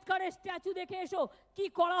 আম্বেদকরের স্ট্যাচু দেখে এসো। কি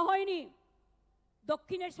করা হয়নি?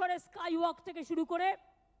 দক্ষিণেশ্বরের স্কাই ওয়াক থেকে শুরু করে,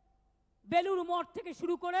 বেলুর মঠ থেকে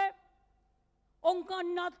শুরু করে,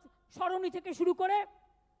 ওঙ্কারনাথ সরণি থেকে শুরু করে,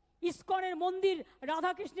 ইস্কনের মন্দির,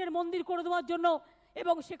 রাধাকৃষ্ণের মন্দির করে দেওয়ার জন্য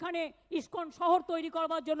এবং সেখানে ইস্কন শহর তৈরি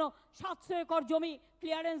করবার জন্য 700 একর জমি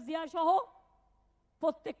ক্লিয়ারেন্স দেওয়া সহ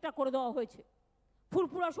প্রত্যেকটা করে দেওয়া হয়েছে।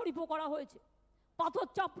 ফুরফুরা শরীফও করা হয়েছে, পাথর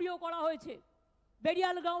চাপড়িও করা হয়েছে,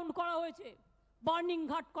 বেরিয়াল গ্রাউন্ড করা হয়েছে, বার্নিং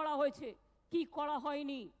ঘাট করা হয়েছে। কি করা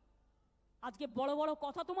হয়নি? আজকে বড় বড়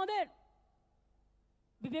কথা তোমাদের।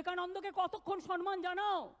 বিবেকানন্দকে কতক্ষণ সম্মান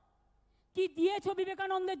জানাও? কি দিয়েছো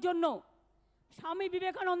বিবেকানন্দের জন্য? স্বামী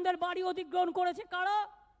বিবেকানন্দের বাড়ি অধিগ্রহণ করেছে কারা?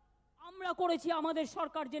 আমরা করেছি, আমাদের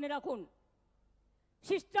সরকার, জেনে রাখুন।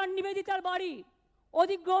 সিস্টার নিবেদিতার বাড়ি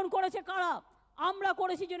অধিগ্রহণ করেছে কারা? আমরা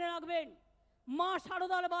করেছি, জেনে রাখবেন। মা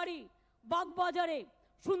শারদার বাড়ি বাগবাজারে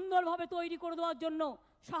সুন্দরভাবে তৈরি করে দেওয়ার জন্য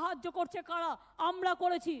সাহায্য করছে কারা? আমরা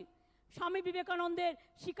করেছি। স্বামী বিবেকানন্দের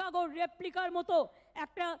শিকাগোর রেপ্লিকার মতো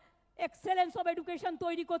একটা এক্সেলেন্স অফ এডুকেশন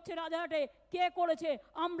তৈরি করছে রাজারহাটে, কে করেছে?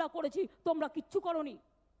 আমরা করেছি, তোমরা কিচ্ছু করোনি।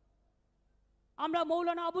 আমরা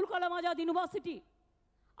মৌলানা আবুল কালাম আজাদ ইউনিভার্সিটি,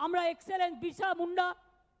 আমরা এক্সেলেন্স বিরসা মুন্ডা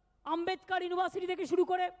আম্বেদকর ইউনিভার্সিটি থেকে শুরু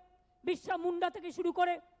করে, বিরসা মুন্ডা থেকে শুরু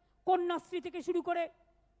করে, কন্যাশ্রী থেকে শুরু করে,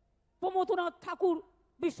 প্রমথনাথ ঠাকুর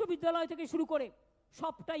বিশ্ববিদ্যালয় থেকে শুরু করে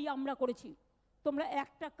সবটাই আমরা করেছি। তোমরা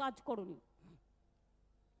একটা কাজ করোনি,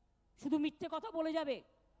 শুধু মিথ্যে কথা বলে যাবে।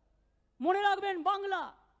 মনে রাখবেন, বাংলা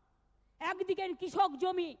একদিকে কৃষক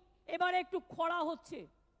জমি, এবারে একটু খরা হচ্ছে,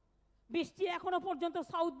 বৃষ্টি এখনো পর্যন্ত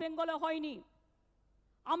সাউথ বেঙ্গলে হয়নি।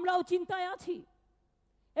 আমরাও চিন্তায় আছি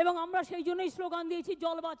এবং আমরা সেই জন্যই স্লোগান দিয়েছি,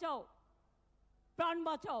 জল বাঁচাও, প্রাণ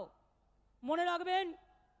বাঁচাও। মনে রাখবেন,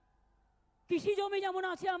 কৃষি জমি যেমন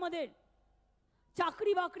আছে আমাদের,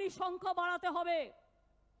 চাকরি বাকরির সংখ্যা বাড়াতে হবে।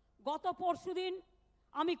 গত পরশুদিন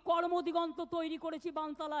আমি কর্মদিগন্ত তৈরি করেছি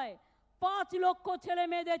বানতলায়, 5 লক্ষ ছেলে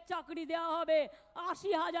মেয়েদের চাকরি দেওয়া হবে,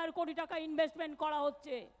 80,000 কোটি টাকা ইনভেস্টমেন্ট করা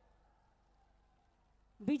হচ্ছে।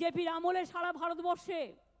 বিজেপির আমলে সারা ভারতবর্ষে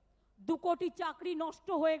 2 কোটি চাকরি নষ্ট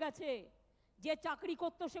হয়ে গেছে। যে চাকরি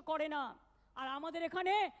করতো সে করে না। আর আমাদের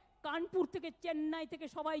এখানে কানপুর থেকে, চেন্নাই থেকে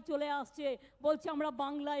সবাই চলে আসছে, বলছে আমরা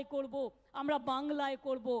বাংলায় করব, আমরা বাংলায়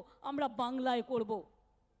করব, আমরা বাংলায় করব।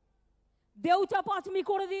 দেউচা পাঁচমি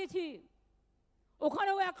করে দিয়েছি,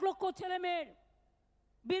 ওখানেও 1 লক্ষ ছেলে মেয়ের,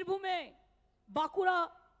 বীরভূমে, বাঁকুড়া,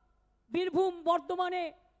 বীরভূম, বর্ধমানে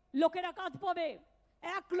লোকেরা কাজ পাবে।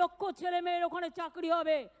 1 লক্ষ ছেলে মেয়ের ওখানে চাকরি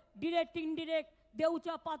হবে, ডিরেক্ট ইনডিরেক্ট।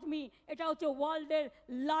 দেউচা পাঁচমি, এটা হচ্ছে ওয়ার্ল্ডের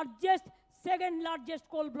লার্জেস্ট, 2nd লার্জেস্ট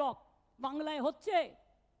কোল ব্লক, বাংলায় হচ্ছে।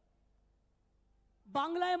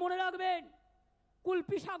 বাংলায় মনে রাখবেন,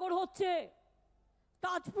 কুলপি সাগর হচ্ছে,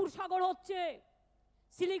 তাজপুর সাগর হচ্ছে,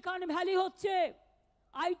 সিলিকন ভ্যালি হচ্ছে।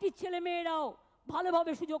 আইটি ছেলে মেয়েরাও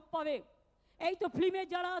ভালোভাবে সুযোগ পাবে। এই তো ফিল্মের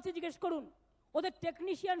যারা আছে জিজ্ঞেস করুন, ওদের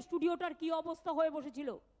টেকনিশিয়ান স্টুডিওটার কি অবস্থা হয়ে বসেছিল।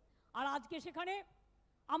 আর আজকে সেখানে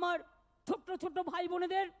আমার ছোট্ট ছোট্ট ভাই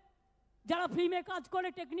বোনেদের যারা ফিল্মে কাজ করে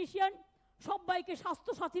টেকনিশিয়ান, সবাইকে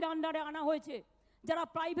স্বাস্থ্যসাথীর আন্ডারে আনা হয়েছে, যারা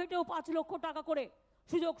প্রাইভেটেও 5 লক্ষ টাকা করে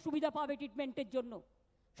সুযোগ সুবিধা পাবে ট্রিটমেন্টের জন্য।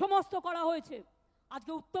 সমস্ত করা হয়েছে।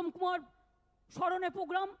 আজকে উত্তম কুমার স্মরণে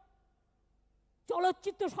প্রোগ্রাম,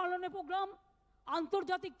 চলচ্চিত্র স্মরণে প্রোগ্রাম,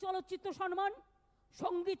 আন্তর্জাতিক চলচ্চিত্র সম্মান,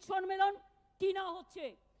 সঙ্গীত সম্মেলন, কি না হচ্ছে,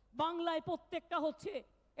 বাংলায় প্রত্যেকটা হচ্ছে।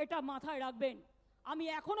 এটা মাথায় রাখবেন। আমি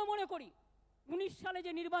এখনো মনে করি 19 সালে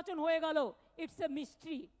যে নির্বাচন হয়ে গেল, ইটস এ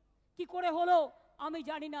মিস্ট্রি। কি করে হলো আমি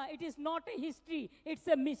জানি না, it is not a history, it's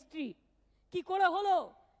a mystery. কি করে হলো,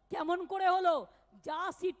 কেমন করে হলো, যা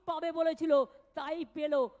সিট পাবে বলেছিল তাই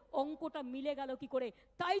পেল, অঙ্কটা মিলে গেল কি করে?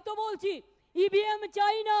 তাই তো বলছি, ইভিএম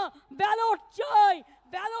চাই না, ব্যালট চাই,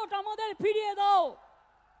 ব্যালট আমাদের ফিরিয়ে দাও।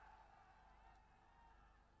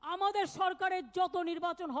 আমাদের সরকারের যত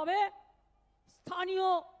নির্বাচন হবে স্থানীয়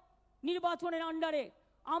নির্বাচনের আন্ডারে,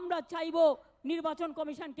 আমরা চাইব নির্বাচন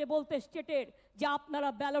কমিশনকে বলতে, স্টেটের, যে আপনারা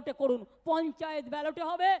ব্যালটে করুন। পঞ্চায়েত ব্যালটে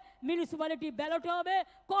হবে, মিউনিসিপ্যালিটি ব্যালটে হবে,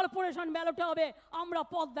 কর্পোরেশন ব্যালটে হবে, আমরা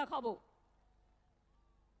পথ দেখাবো।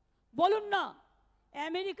 বলুন না,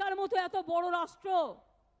 আমেরিকার মতো এত বড় রাষ্ট্র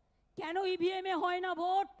কেন ইভিএমে হয় না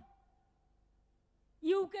ভোট?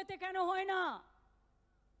 ইউকেতে কেন হয় না?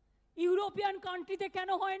 ইউরোপিয়ান কান্ট্রিতে কেন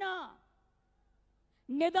হয় না?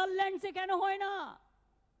 নেদারল্যান্ডসে কেন হয় না?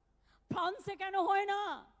 ফ্রান্সে কেন হয় না?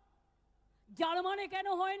 জার্মানে কেন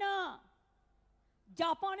হয় না?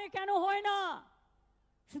 জাপানে কেন হয় না?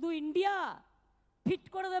 শুধু ইন্ডিয়া ফিট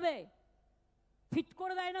করে দেবে? ফিট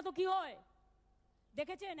করে দেয় না তো কি হয়?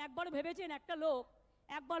 দেখেছেন, একবার ভেবেছেন, একটা লোক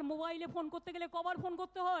একবার মোবাইলে ফোন করতে গেলে কবার ফোন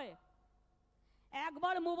করতে হয়?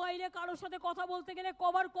 একবার মোবাইলে কারোর সাথে কথা বলতে গেলে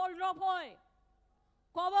কবার কল ড্রপ হয়?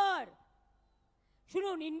 কবার?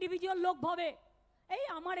 শুনুন, ইন্ডিভিজুয়াল লোক ভাবে এই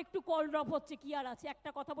আমার একটু কল ড্রপ হচ্ছে, কি আর আছে,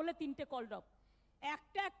 একটা কথা বললে 3টে কল ড্রপ।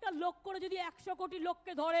 একটা লোক করে যদি 100 কোটি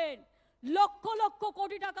লোককে ধরেন, লক্ষ লক্ষ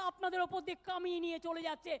কোটি টাকা আপনাদের ওপর দিয়ে কামিয়ে নিয়ে চলে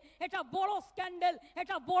যাচ্ছে। এটা বড় স্ক্যান্ডেল,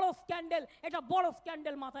 এটা বড় স্ক্যান্ডেল, এটা বড়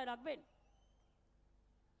স্ক্যান্ডেল, মাথায় রাখবেন।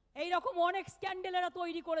 এইরকম অনেক স্ক্যান্ডেল এরা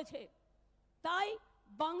তৈরি করেছে। তাই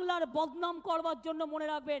বাংলার বদনাম করবার জন্য মনে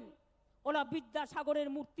রাখবেন, ওরা বিদ্যাসাগরের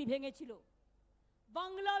মূর্তি ভেঙেছিল।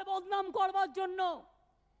 বাংলার বদনাম করবার জন্য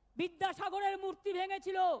বিদ্যাসাগরের মূর্তি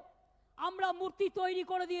ভেঙেছিল। আমরা মূর্তি তৈরি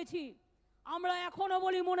করে দিয়েছি। আমরা এখনো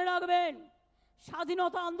বলি, মনে রাখবেন,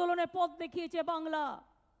 স্বাধীনতা আন্দোলনের পথ দেখিয়েছে বাংলা,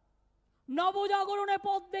 নবজাগরণের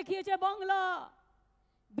পথ দেখিয়েছে বাংলা,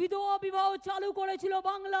 বিধবা বিবাহ চালু করেছিল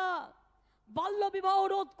বাংলা, বাল্য বিবাহ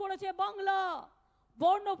রোধ করেছে বাংলা,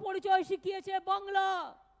 বর্ণ পরিচয় শিখিয়েছে বাংলা,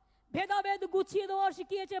 ভেদাভেদ গুছিয়ে দেওয়া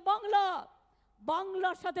শিখিয়েছে বাংলা।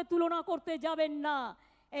 বাংলার সাথে তুলনা করতে যাবেন না।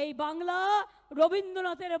 এই বাংলা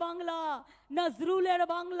রবীন্দ্রনাথের বাংলা, নজরুলের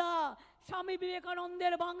বাংলা, স্বামী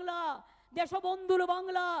বিবেকানন্দের বাংলা, দেশবন্ধুর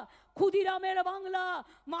বাংলা, ক্ষুদিরামের বাংলা,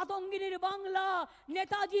 মাতঙ্গিনীর বাংলা,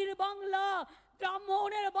 নেতাজির বাংলা,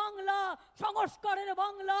 রামমোহনের বাংলা, সংস্কারের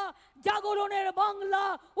বাংলা, জাগরণের বাংলা,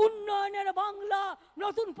 উন্নয়নের বাংলা,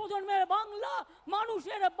 নতুন প্রজন্মের বাংলা,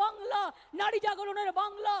 মানুষের বাংলা, নারী জাগরণের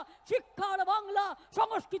বাংলা, শিক্ষার বাংলা,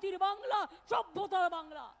 সংস্কৃতির বাংলা, সভ্যতার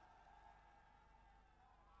বাংলা।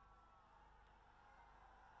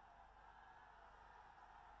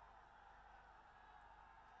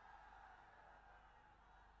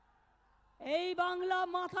 এই বাংলা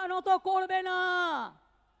মাথা নত করবে না।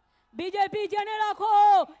 বিজেপি জেনে রাখো,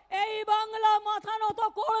 এই বাংলা মাথা নত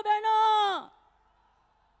করবে না।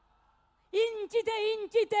 ইঞ্চিতে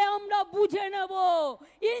ইঞ্চিতে আমরা বুঝে নেব,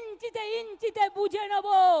 ইঞ্চিতে ইঞ্চিতে বুঝে নেব,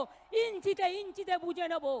 ইঞ্চিতে ইঞ্চিতে বুঝে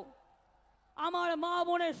নেব। আমার মা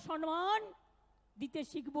বোনের সম্মান দিতে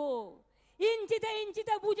শিখব, ইঞ্চিতে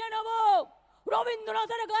ইঞ্চিতে বুঝে নেব।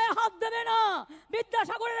 রবীন্দ্রনাথের গায়ে হাত দেবে না,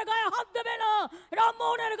 বিদ্যাসাগরের গায়ে হাত দেবে না,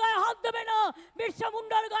 রামমোহনের গায়ে হাত দেবে না, বিরসা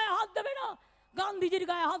মুন্ডার গায়ে হাত দেবে না, গান্ধীজির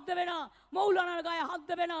গায়ে হাত দেবে না, মৌলানার গায়ে হাত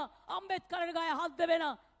দেবে না, আম্বেদকরের গায়ে হাত দেবে না।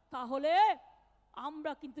 তাহলে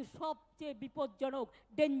আমরা কিন্তু সবচেয়ে বিপজ্জনক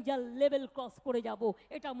ডেঞ্জার লেভেল ক্রস করে যাব,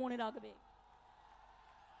 এটা মনে রাখবে।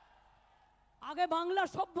 আগে বাংলার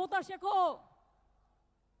সভ্যতা শেখো,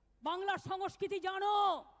 বাংলার সংস্কৃতি জানো,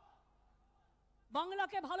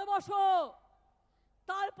 বাংলাকে ভালোবাসো,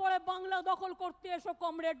 তারপরে বাংলা দখল করতে এসো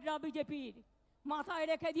কমরেডরা বিজেপির। মাথায়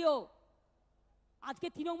রেখে দিও। আজকে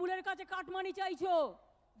তৃণমূলের কাছে কাটমানি চাইছো,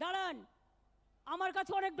 দাঁড়ান, আমার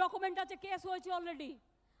কাছে অনেক ডকুমেন্ট আছে, কেস হয়েছে অলরেডি।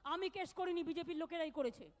 আমি কেস করিনি, বিজেপির লোকেরাই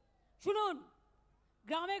করেছে। শুনুন,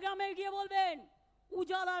 গ্রামে গ্রামে গিয়ে বলবেন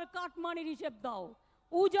উজালার কাটমানির হিসেব দাও,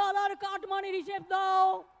 উজালার কাটমানির হিসেব দাও।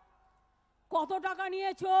 কত টাকা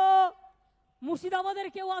নিয়েছো? মুর্শিদাবাদের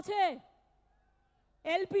কেউ আছে?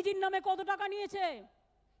 এলপিজির নামে কত টাকা নিয়েছে?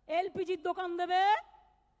 এলপিজির দোকান দেবে,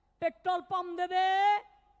 পেট্রোল পাম্প দেবে,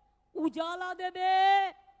 উজালা দেবে।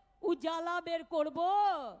 উজালা বের করব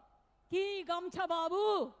কি গামছা বাবু?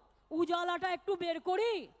 উজালাটা একটু বের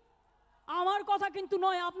করি। আমার কথা কিন্তু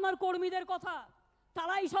নয়, আপনার কর্মীদের কথা।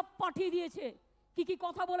 তারাই সব পাঠিয়ে দিয়েছে। কি কি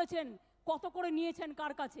কথা বলেছেন, কত করে নিয়েছেন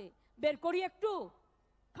কার কাছে, বের করি একটু,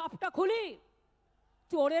 খাপটা খুলি।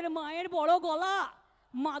 চোরের মায়ের বড় গলা,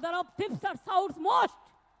 mother of থিপস R south most.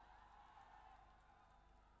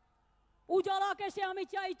 উজালা কেসে আমি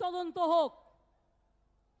চাই তদন্ত হোক,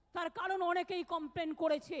 তার কারণ অনেকেই কমপ্লেন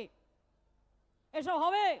করেছে। এসব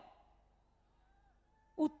হবে?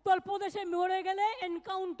 উত্তরপ্রদেশে মরে গেলে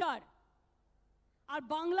এনকাউন্টার, আর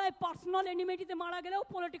বাংলায় পার্সোনাল এনিমিটিতে মারা গেলেও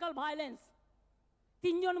পলিটিক্যাল ভায়োলেন্স।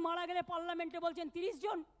 3 জন মারা গেলে পার্লামেন্টে বলছেন 30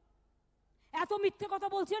 জন। এত মিথ্যে কথা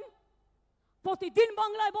বলছেন, প্রতিদিন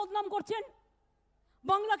বাংলায় বদনাম করছেন,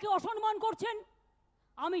 বাংলাকে অসম্মান করছেন।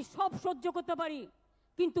 আমি সব সহ্য করতে পারি,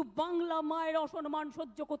 কিন্তু বাংলা মায়ের অসম্মান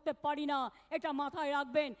সহ্য করতে পারি না, এটা মাথায়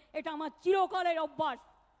রাখবেন। এটা আমার চিরকালের অভ্যাস।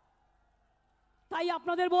 তাই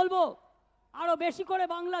আপনাদের বলবো, আরো বেশি করে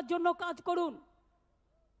বাংলার জন্য কাজ করুন।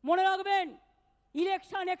 মনে রাখবেন,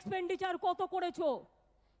 ইলেকশন এক্সপেন্ডিচার কত করেছো,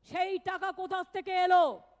 সেই টাকা কোথা থেকে এলো,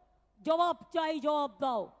 জবাব চাই, জবাব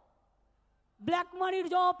দাও। ব্ল্যাক মানির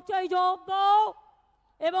জবাব চাই, জবাব দাও।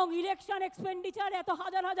 এবং ইলেকশন এক্সপেন্ডিচার এত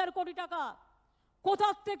হাজার হাজার কোটি টাকা কোথা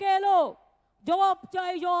থেকে এলো, জবাব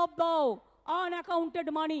চাই, জবাব দাও। আনঅ্যাকাউন্টেড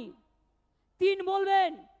মানি। 3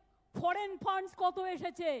 বলবেন, ফরেন ফান্ডস কত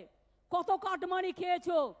এসেছে, কত কাটমানি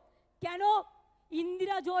খেয়েছো। কেন?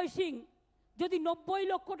 ইন্দিরা জয় সিং যদি 90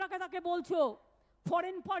 লক্ষ টাকা তাকে বলছো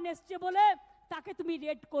ফরেন ফান্ড এসছে বলে, তাকে তুমি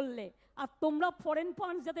রেড করলে, আর তোমরা ফরেন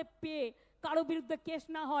ফান্ড যাতে পেয়ে কারো বিরুদ্ধে কেস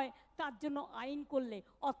না হয় তার জন্য আইন করলে।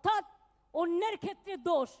 অর্থাৎ অন্যের ক্ষেত্রে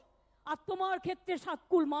দোষ আর তোমার ক্ষেত্রে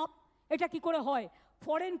সাতকুল মাপ। এটা কি করে হয়?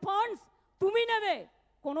 ফরেন ফান্ডস তুমি নেবে,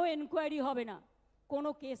 কোনো এনকোয়ারি হবে না, কোনো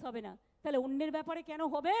কেস হবে না, তাহলে অন্যের ব্যাপারে কেন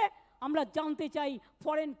হবে? আমরা জানতে চাই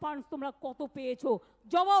ফরেন ফান্ডস তোমরা কত পেয়েছো।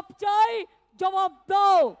 জবাব চাই, জবাব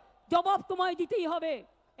দাও। জবাব তোমায় দিতেই হবে,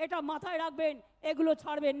 এটা মাথায় রাখবেন, এগুলো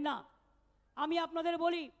ছাড়বেন না। আমি আপনাদের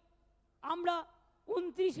বলি, আমরা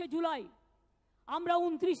 29শে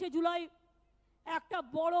জুলাই একটা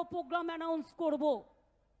বড় প্রোগ্রাম অ্যানাউন্স করব।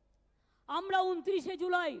 আমরা 29শে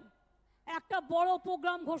জুলাই একটা বড়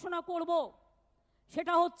প্রোগ্রাম ঘোষণা করব।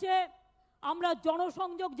 সেটা হচ্ছে আমরা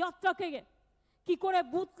জনসংযোগ যাত্রাকে কি করে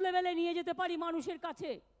বুথ লেভেলে নিয়ে যেতে পারি মানুষের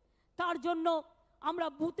কাছে, তার জন্য আমরা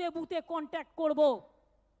বুথে বুথে কন্ট্যাক্ট করব।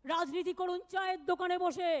 রাজনীতি করুন চায়ের দোকানে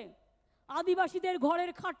বসে, আদিবাসীদের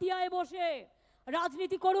ঘরের খাটিয়ায় বসে,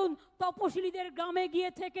 রাজনীতি করুন তপশিলীদের গ্রামে গিয়ে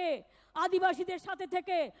থেকে, আদিবাসীদের সাথে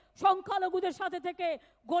থেকে, সংখ্যালঘুদের সাথে থেকে,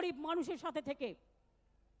 গরিব মানুষের সাথে থেকে।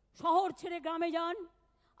 শহর ছেড়ে গ্রামে যান,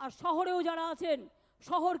 আর শহরেও যারা আছেন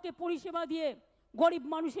শহরকে পরিষেবা দিয়ে গরিব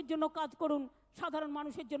মানুষের জন্য কাজ করুন, সাধারণ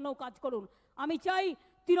মানুষের জন্যও কাজ করুন। আমি চাই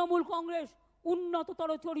তৃণমূল কংগ্রেস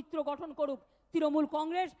উন্নততর চরিত্র গঠন করুক। তৃণমূল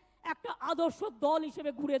কংগ্রেস একটা আদর্শ দল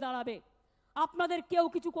হিসেবে ঘুরে দাঁড়াবে। আপনাদের কেউ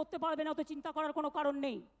কিছু করতে পারবে না, তো চিন্তা করার কোনো কারণ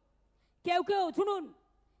নেই। কেউ কেউ শুনুন,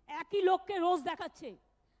 একই লোককে রোজ দেখাচ্ছে।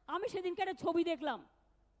 আমি সেদিনকে একটা ছবি দেখলাম,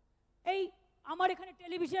 এই আমার এখানে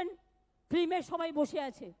টেলিভিশন ফিল্মের সবাই বসে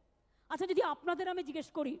আছে। আচ্ছা, যদি আপনাদের আমি জিজ্ঞেস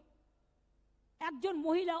করি, একজন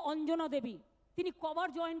মহিলা অঞ্জনা দেবী, তিনি কবার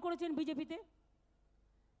জয়েন করেছেন বিজেপিতে?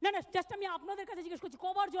 না না, জাস্ট আমি আপনাদের কাছে জিজ্ঞেস করছি,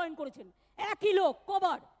 কবার জয়েন করেছেন? একই লোক,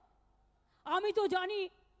 কবার? আমি তো জানি,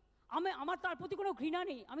 আমার তার প্রতি কোনো ঘৃণা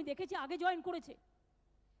নেই, আমি দেখেছি আগে জয়েন করেছে।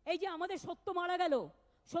 এই যে আমাদের সত্য মারা গেল,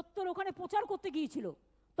 সত্যর ওখানে প্রচার করতে গিয়েছিল,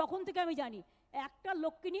 তখন থেকে আমি জানি একটা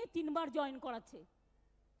লোককে নিয়ে 3 বার জয়েন করাচ্ছে।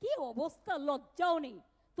 কি অবস্থা, লজ্জাও নেই।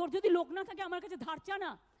 তোর যদি লোক না থাকে আমার কাছে ধার চা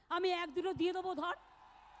না, আমি 1-2 দিয়ে দেবো ধার।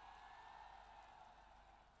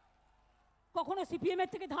 কখনো সিপিএম এর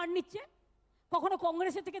থেকে ধার নিচ্ছে, কখনো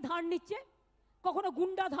কংগ্রেসের থেকে ধার নিচ্ছে, কখনো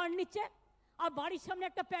গুন্ডা ধার নিচ্ছে, আর বাড়ির সামনে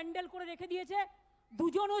একটা প্যান্ডেল করে রেখে দিয়েছে।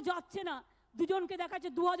 দুজনও যাচ্ছে না, দুজনকে দেখাচ্ছে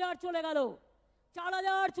 2000 চলে গেল,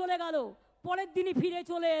 4000 চলে গেল, পরের দিনই ফিরে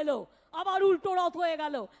চলে এলো, আবার উল্টো রথ হয়ে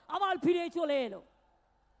গেল, আবার ফিরে চলে এলো।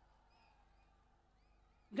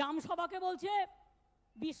 গ্রাম সভাকে বলছে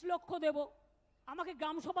 20 লক্ষ দেব। আমাকে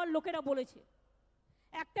গ্রাম সভার লোকেরা বলেছে,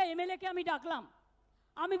 একটা এমএলএকে আমি ডাকলাম,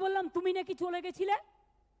 আমি বললাম তুমি নাকি চলে গেছিলে,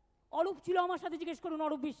 অরূপ ছিল আমার সাথে, জিজ্ঞেস করুন,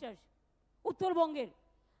 অরূপ বিশ্বাস, উত্তরবঙ্গের।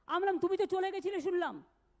 আমি বললাম তুমি তো চলে গেছিলে শুনলাম,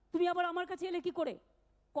 তুমি আবার আমার কাছে এলে কি করে?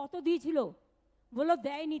 কত দিয়েছিল? বললো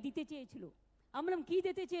দেয়নি, দিতে চেয়েছিল। আমি বললাম কি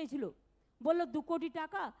দিতে চেয়েছিল? বললো 2 কোটি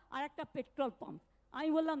টাকা আর একটা পেট্রোল পাম্প। আমি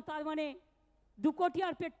বললাম তার মানে 2 কোটি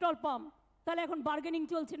আর পেট্রোল পাম্প, তাহলে এখন বার্গেনিং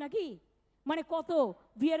চলছে নাকি? মানে কত,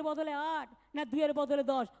 2 এর বদলে 8 না 2 এর বদলে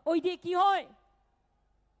 10, ওই দিয়ে কি হয়?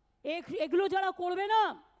 এগুলো যারা করবে না,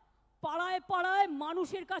 পাড়ায় পাড়ায়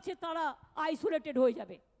মানুষের কাছে তারা আইসোলেটেড হয়ে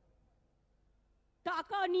যাবে।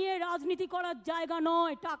 টাকা নিয়ে রাজনীতি করার জায়গা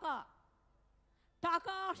নয়। টাকা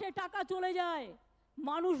টাকা আসে, টাকা চলে যায়,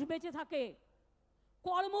 মানুষ বেঁচে থাকে,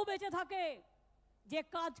 কর্ম বেঁচে থাকে। যে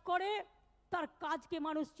কাজ করে তার কাজকে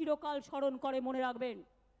মানুষ চিরকাল স্মরণ করে, মনে রাখবেন।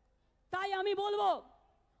 তাই আমি বলবো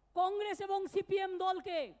কংগ্রেস এবং সিপিএম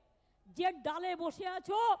দলকে, যে ডালে বসে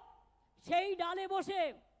আছো সেই ডালে বসে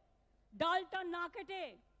ডালটা না কেটে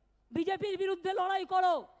বিজেপির বিরুদ্ধে লড়াই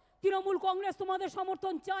করো। তৃণমূল কংগ্রেস তোমাদের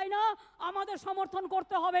সমর্থন চায় না, আমাদের সমর্থন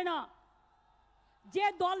করতে হবে না। যে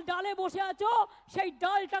দল ডালে বসে আছো সেই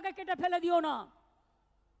ডালটাকে কেটে ফেলে দিও না।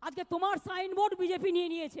 আজকে তোমার সাইনবোর্ড বিজেপি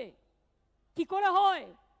নিয়ে নিয়েছে। কি করে হয়?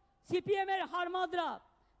 সিপিএম এর হারমাদরা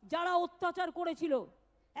যারা অত্যাচার করেছিল,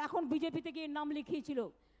 এখন বিজেপি থেকে নাম লিখিয়েছিল,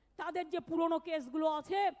 তাদের যে পুরনো কেসগুলো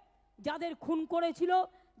আছে, যাদের খুন করেছিল,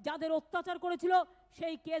 যাদের অত্যাচার করেছিল,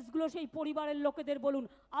 সেই কেসগুলো সেই পরিবারের লোকেদের বলুন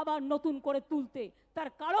আবার নতুন করে তুলতে। তার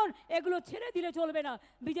কারণ এগুলো ছেড়ে দিলে চলবে না।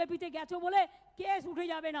 বিজেপিতে গেছো বলে কেস উঠে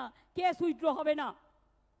যাবে না, কেস উইথড্র হবে না।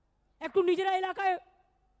 একটু নিজেরা এলাকায়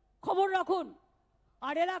খবর রাখুন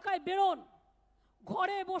আর এলাকায় বেরোন।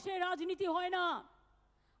 ঘরে বসে রাজনীতি হয় না,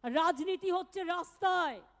 রাজনীতি হচ্ছে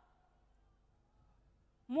রাস্তায়।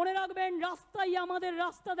 মনে রাখবেন, রাস্তাই আমাদের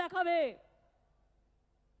রাস্তা দেখাবে,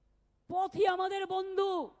 পথই আমাদের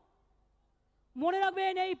বন্ধু। মনে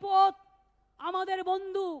রাখবেন, এই পথ আমাদের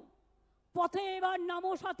বন্ধু। পথে এবার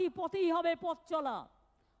নামো সাথী, পথেই হবে পথ চলা।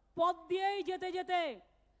 পথ দিয়েই যেতে যেতে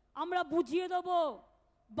আমরা বুঝিয়ে দেব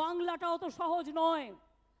বাংলাটা অত সহজ নয়।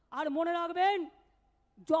 আর মনে রাখবেন,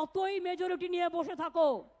 যতই মেজরিটি নিয়ে বসে থাকো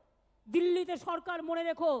দিল্লিতে সরকার, মনে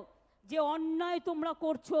রেখো যে অন্যায় তোমরা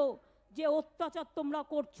করছো, যে অত্যাচার তোমরা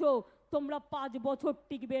করছো, তোমরা 5 বছর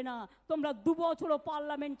টিকবে না। তোমরা 2 বছরও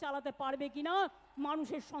পার্লামেন্ট চালাতে পারবে কিনা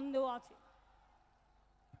মানুষের সন্দেহ আছে।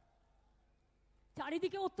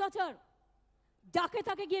 চারিদিকে অত্যাচার, যাকে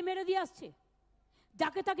তাকে গিয়ে মেরে দিয়ে আসছে,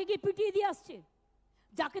 যাকে তাকে গিয়ে পিটিয়ে দিয়ে আসছে,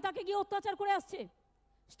 যাকে তাকে গিয়ে অত্যাচার করে আসছে।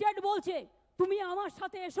 স্টেট বলছে তুমি আমার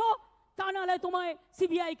সাথে এসো, তা নাহলে তোমায়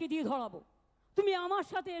সিবিআইকে দিয়ে ধরাবো। তুমি আমার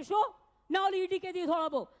সাথে এসো, নাহলে ইডিকে দিয়ে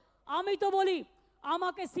ধরাবো। আমি তো বলি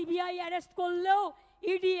আমাকে সিবিআই অ্যারেস্ট করলেও,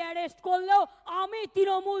 ইডি অ্যারেস্ট করলেও আমি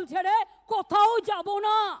তৃণমূল ছেড়ে কোথাও যাব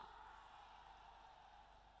না।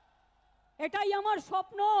 এটাই আমার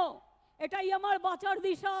স্বপ্ন, এটাই আমার বাঁচার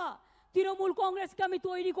দিশা। তৃণমূল কংগ্রেসকে আমি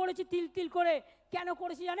তৈরি করেছি তিল তিল করে। কেন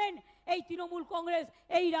করেছি জানেন? এই তৃণমূল কংগ্রেস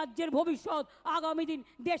এই রাজ্যের ভবিষ্যৎ, আগামী দিন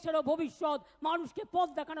দেশেরও ভবিষ্যৎ, মানুষকে পথ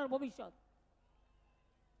দেখানোর ভবিষ্যৎ।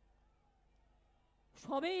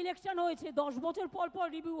 সবে ইলেকশন হয়েছে, 10 বছর পর পর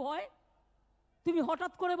রিভিউ হয়। তুমি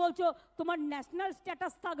হঠাৎ করে বলছো তোমার ন্যাশনাল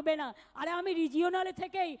স্ট্যাটাস থাকবে না। আরে আমি রিজিওনালে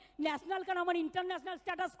থেকেই ন্যাশনাল কেন, আমার ইন্টারন্যাশনাল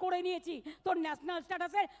স্ট্যাটাস করে নিয়েছি। তোর ন্যাশনাল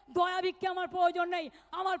স্ট্যাটাসের দয়া ভিক্ষে আমার প্রয়োজন নেই।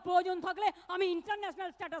 আমার প্রয়োজন থাকলে আমি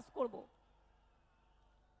ইন্টারন্যাশনাল স্ট্যাটাস করব।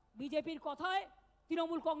 বিজেপির কথায়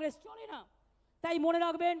তৃণমূল কংগ্রেস চলে না। তাই মনে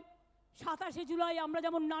রাখবেন, 27শে জুলাই আমরা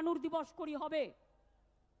যেমন নানুর দিবস করি, হবে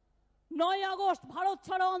 9 আগস্ট ভারত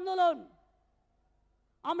ছাড়ো আন্দোলন,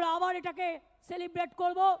 আমরা আবার এটাকে সেলিব্রেট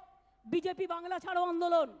করব। বিজেপি বাংলা ছাড়ো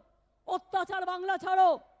আন্দোলন, অত্যাচার বাংলা ছাড়ো,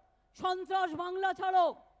 সন্ত্রাস বাংলা ছাড়ো,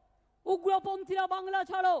 উগ্রপন্থীরা বাংলা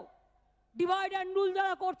ছাড়ো, ডিভাইড অ্যান্ড রুল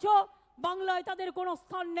যারা করছো, বাংলায় তাদের কোনো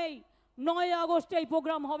স্থান নেই। 9 আগস্ট এই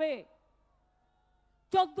প্রোগ্রাম হবে।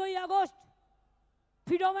 14ই আগস্ট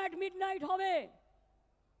ফ্রিডম অ্যাট মিডনাইট হবে।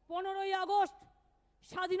 15ই আগস্ট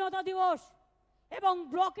স্বাধীনতা দিবস এবং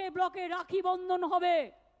ব্লকে ব্লকে রাখি বন্ধন হবে।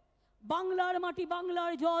 বাংলার মাটি,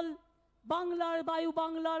 বাংলার জল, বাংলার বায়ু,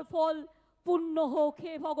 বাংলার ফল, পূর্ণ হোক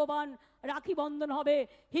হে ভগবান। রাখি বন্ধন হবে।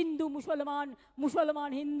 হিন্দু মুসলমান,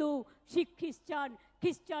 মুসলমান হিন্দু, শিখ খ্রিস্টান,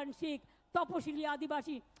 খ্রিস্টান শিখ, তপশিলি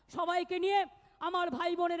আদিবাসী সবাইকে নিয়ে আমার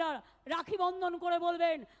ভাই বোনেরা রাখি বন্ধন করে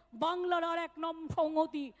বলবেন বাংলার আর এক নাম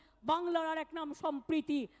সংহতি, বাংলার আর এক নাম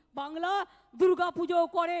সম্প্রীতি। বাংলা দুর্গা পুজোও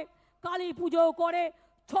করে, কালী পুজোও করে,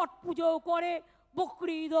 ছট পুজোও করে,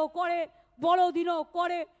 বকরি ঈদও করে, বড়দিনও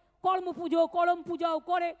করে, কর্মপুজো করম পূজাও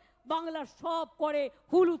করে, বাংলা সব করে,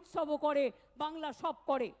 হুল উৎসবও করে, বাংলা সব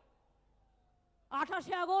করে।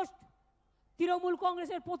 28শে আগস্ট তৃণমূল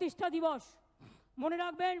কংগ্রেসের প্রতিষ্ঠা দিবস, মনে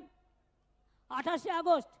রাখবেন 28শে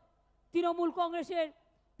আগস্ট তৃণমূল কংগ্রেসের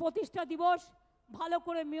প্রতিষ্ঠা দিবস ভালো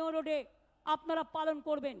করে মেয়র রোডে আপনারা পালন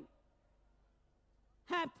করবেন।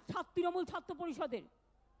 হ্যাঁ, তৃণমূল ছাত্র পরিষদের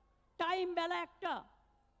টাইম বেলা 1টা।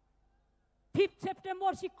 5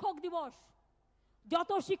 সেপ্টেম্বর শিক্ষক দিবস।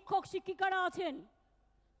 যত শিক্ষক শিক্ষিকারা আছেন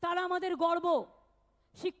তারা আমাদের গর্ব।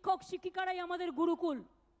 শিক্ষক শিক্ষিকারাই আমাদের গুরুকুল,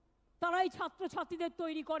 তারাই ছাত্রছাত্রীদের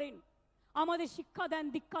তৈরি করেন, আমাদের শিক্ষা দেন,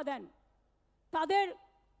 দীক্ষা দেন। তাদের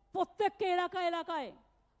প্রত্যেককে এলাকায় এলাকায়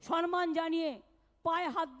সম্মান জানিয়ে পায়ে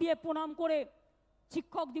হাত দিয়ে প্রণাম করে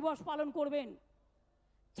শিক্ষক দিবস পালন করবেন।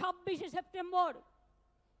 26শে সেপ্টেম্বর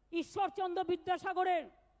ঈশ্বরচন্দ্র বিদ্যাসাগরের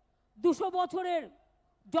 200 বছরের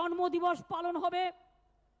জন্মদিবস পালন হবে।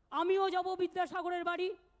 আমিও যাব বিদ্যাসাগরের বাড়ি,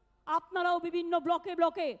 আপনারাও বিভিন্ন ব্লকে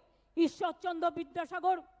ব্লকে ঈশ্বরচন্দ্র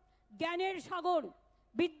বিদ্যাসাগর, জ্ঞানের সাগর,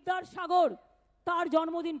 বিদ্যার সাগর, তার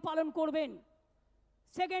জন্মদিন পালন করবেন।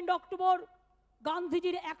 2 অক্টোবর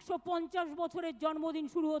গান্ধীজির 150 বছরের জন্মদিন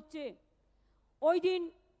শুরু হচ্ছে। ওই দিন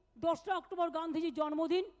 2 অক্টোবর গান্ধীজির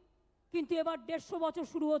জন্মদিন, কিন্তু এবার 150 বছর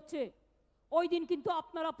শুরু হচ্ছে। ওই দিন কিন্তু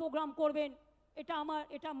আপনারা প্রোগ্রাম করবেন,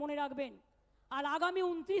 এটা মনে রাখবেন। আর আগামী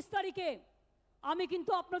 29 তারিখে আমি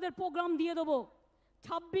কিন্তু আপনাদের প্রোগ্রাম দিয়ে দেবো।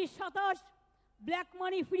 26-27 ব্ল্যাক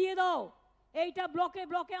মানি ফিরিয়ে দাও, এইটা ব্লকে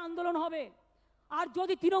ব্লকে আন্দোলন হবে। আর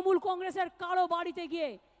যদি তৃণমূল কংগ্রেসের কারো বাড়িতে গিয়ে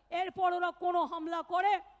এরপর ওরা কোনো হামলা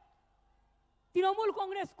করে, তৃণমূল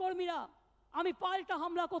কংগ্রেস কর্মীরা, আমি পাল্টা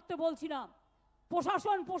হামলা করতে বলছি না,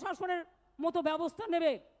 প্রশাসনের মতো ব্যবস্থা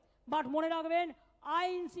নেবে। বাট মনে রাখবেন,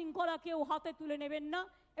 আইন শৃঙ্খলা কেউ হাতে তুলে নেবেন না,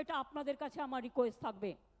 এটা আপনাদের কাছে আমার রিকোয়েস্ট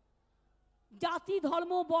থাকবে। জাতি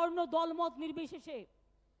ধর্ম বর্ণ দলমত নির্বিশেষে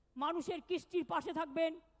মানুষের কৃষ্টির পাশে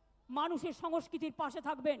থাকবেন, মানুষের সংস্কৃতির পাশে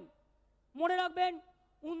থাকবেন। মনে রাখবেন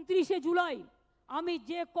 29শে জুলাই আমি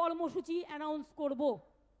যে কর্মসূচি অ্যানাউন্স করব,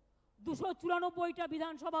 294টা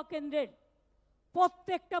বিধানসভা কেন্দ্রের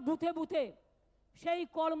প্রত্যেকটা বুথে বুথে সেই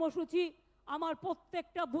কর্মসূচি আমার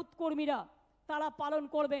প্রত্যেকটা বুথ কর্মীরা তারা পালন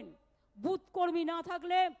করবেন। বুথ কর্মী না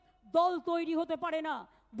থাকলে দল তৈরি হতে পারে না।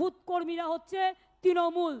 বুথ কর্মীরা হচ্ছে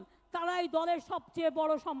তৃণমূল, তারাই দলের সবচেয়ে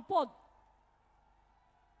বড় সম্পদ।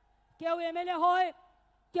 কেউ এমএলএ হয়,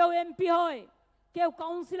 কেউ এমপি হয়, কেউ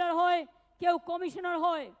কাউন্সিলর হয়, কেউ কমিশনার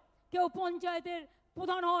হয়, কেউ পঞ্চায়েতের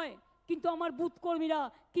প্রধান হয়, কিন্তু আমার বুথ কর্মীরা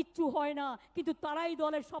কিচ্ছু হয় না, কিন্তু তারাই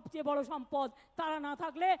দলের সবচেয়ে বড় সম্পদ। তারা না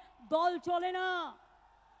থাকলে দল চলে না।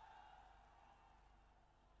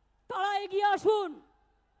 তারা এগিয়ে আসুন,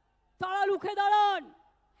 তারা রুখে দাঁড়ান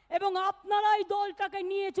এবং আপনারাই দলটাকে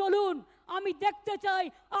নিয়ে চলুন। আমি দেখতে চাই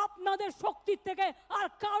আপনাদের শক্তির থেকে আর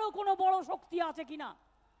কারো কোনো বড় শক্তি আছে কিনা।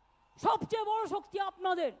 সবচেয়ে বড় শক্তি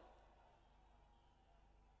আপনাদের।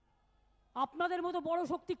 আপনাদের মতো বড়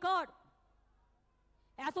শক্তি কার?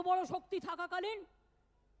 এত বড় শক্তি থাকাকালীন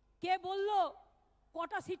কে বলল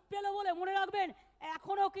কটা সিট পেল বলে? মনে রাখবেন,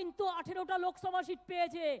 এখনো কিন্তু 18টা লোকসভা সিট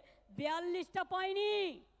পেয়েছে, 42টা পায়নি।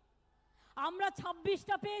 আমরা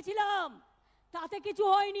 26টা পেয়েছিলাম, তাতে কিছু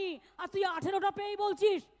হয়নি। আর তুই 18টা পেয়েই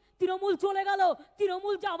বলছিস তৃণমূল চলে গেল।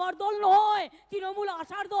 তৃণমূল যাবার দল নয়, তৃণমূল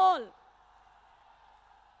আসার দল।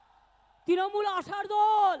 তৃণমূল আসার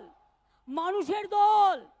দল, মানুষের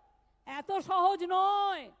দল। এত সহজ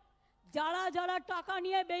নয়। যারা যারা টাকা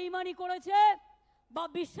নিয়ে বেইমানি করেছে বা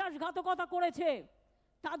বিশ্বাসঘাতকতা করেছে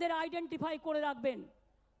তাদের আইডেন্টিফাই করে রাখবেন।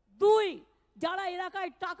 2, যারা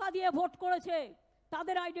এলাকায় টাকা দিয়ে ভোট করেছে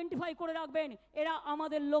তাদের আইডেন্টিফাই করে রাখবেন। এরা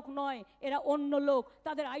আমাদের লোক নয়, এরা অন্য লোক।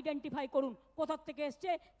 তাদের আইডেন্টিফাই করুন, কোথা থেকে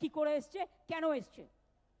এসছে, কি করে এসছে, কেন এসছে।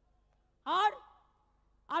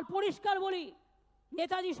 আর পরিষ্কার বলি,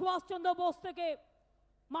 নেতাজি সুভাষচন্দ্র বোস থেকে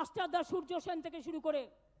মাস্টারদা সূর্য সেন থেকে শুরু করে,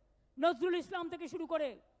 নজরুল ইসলাম থেকে শুরু করে,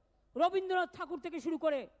 রবীন্দ্রনাথ ঠাকুর থেকে শুরু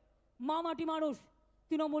করে, মামাটি মানুষ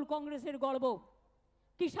তৃণমূল কংগ্রেসের গর্ব।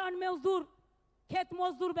 কিষাণ মজদুর, ক্ষেত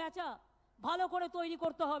মজদুর বেচা ভালো করে তৈরি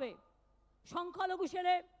করতে হবে। সংখ্যালঘু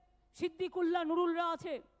ছেলে সিদ্দিকুল্লাহ নুরুলরা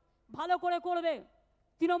আছে, ভালো করে করবে।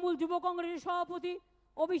 তৃণমূল যুব কংগ্রেসের সভাপতি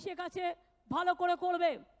অভিষেক আছে, ভালো করে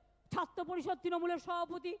করবে। ছাত্র পরিষদ তৃণমূলের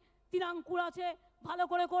সভাপতি তিনাঙ্কুর আছে, ভালো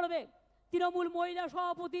করে করবে। তৃণমূল মহিলা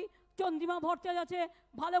সভাপতি চন্দ্রিমা ভট্টাচার্য আছে,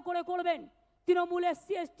 ভালো করে করবেন। তৃণমূল SC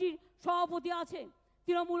STর সভাপতি আছে,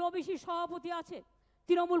 তৃণমূল ওবিসির সভাপতি আছে,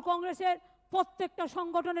 তৃণমূল কংগ্রেসের প্রত্যেকটা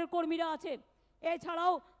সংগঠনের কর্মীরা আছে।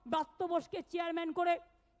 এছাড়াও ব্রাত্য বোসকে চেয়ারম্যান করে,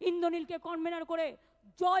 ইন্দ্রনীলকে কনভেনার করে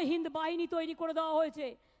জয় হিন্দ বাহিনী তৈরি করে দেওয়া হয়েছে।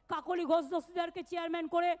 কাকলি ঘোষ দস্তিদারকে চেয়ারম্যান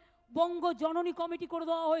করে বঙ্গ জননী কমিটি করে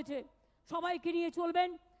দেওয়া হয়েছে। সবাইকে নিয়ে চলবেন,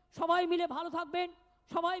 সবাই মিলে ভালো থাকবেন,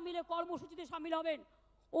 সবাই মিলে কর্মসূচিতে সামিল হবেন।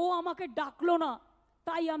 ও আমাকে ডাকলো না,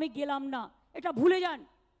 তাই আমি গেলাম না, এটা ভুলে যান।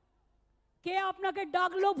 কে আপনাকে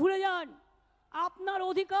ডাকলো ভুলে যান। আপনার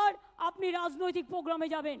অধিকার, আপনি রাজনৈতিক প্রোগ্রামে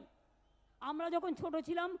যাবেন। আমরা যখন ছোট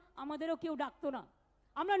ছিলাম আমাদেরও কেউ ডাকতো না,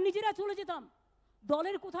 আমরা নিজেরা চলে যেতাম।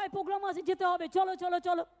 দলের কোথায় প্রোগ্রাম আছে যেতে হবে, চলো চলো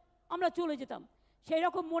চলো, আমরা চলে যেতাম। সেই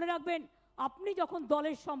রকম মনে রাখবেন, আপনি যখন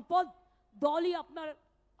দলের সম্পদ, দলই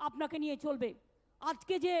আপনাকে নিয়ে চলবে।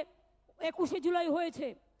 আজকে যে 21শে জুলাই হয়েছে,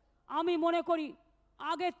 আমি মনে করি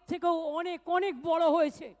আগের থেকেও অনেক অনেক বড়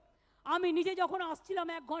হয়েছে। আমি নিজে যখন আসছিলাম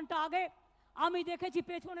 1 ঘন্টা আগে, আমি দেখেছি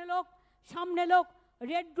পেছনে লোক, সামনে লোক,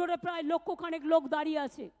 রেড রোডে প্রায় লক্ষখানেক লোক দাঁড়িয়ে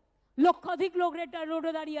আছে, লক্ষাধিক লোক রেড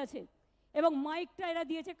রোডে দাঁড়িয়ে আছে। এবং মাইকটা এরা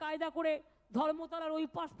দিয়েছে কায়দা করে ধর্মতলার ওই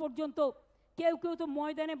পাশ পর্যন্ত। কেউ কেউ তো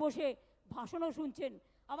ময়দানে বসে ভাষণও শুনছেন,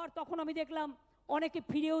 আবার তখন আমি দেখলাম অনেকে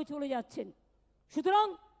ফিরেও চলে যাচ্ছেন। সুতরাং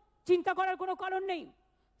চিন্তা করার কোনো কারণ নেই।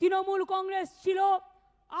 তৃণমূল কংগ্রেস ছিল,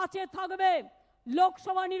 আছে, থাকবে।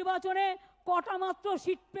 লোকসভা নির্বাচনে কটা মাত্র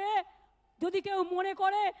সিট পেয়ে যদি কেউ মনে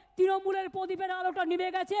করে তৃণমূলের প্রদীপের আলোটা নিভে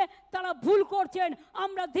গেছে, তারা ভুল করছেন।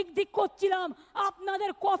 আমরা ধিক ধিক করছিলাম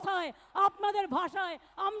আপনাদের কথায়, আপনাদের ভাষায়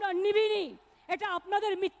আমরা নিবিনি, এটা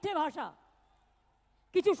আপনাদের মিথ্যে ভাষা।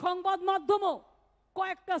 কিছু সংবাদ মাধ্যমও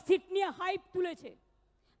কয়েকটা সিট নিয়ে হাইপ তুলেছে,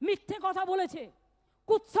 মিথ্যে কথা বলেছে,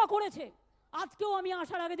 কুৎসা করেছে। আজকেও আমি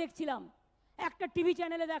আসার আগে দেখছিলাম একটা টিভি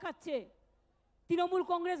চ্যানেলে দেখাচ্ছে তৃণমূল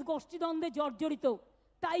কংগ্রেস গোষ্ঠীদ্বন্দ্বে জর্জরিত।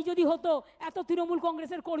 তাই যদি হতো এত তৃণমূল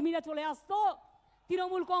কংগ্রেসের কর্মীরা চলে আসতো।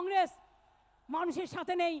 তৃণমূল কংগ্রেস মানুষের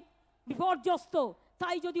সাথে নেই, বিপর্যস্ত।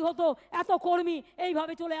 তাই যদি হতো এত কর্মী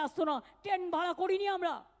এইভাবে চলে আসতো না। ট্রেন ভাড়া করিনি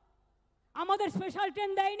আমরা, আমাদের স্পেশাল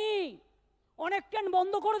ট্রেন দেয়নি, অনেক ট্রেন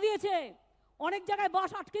বন্ধ করে দিয়েছে, অনেক জায়গায়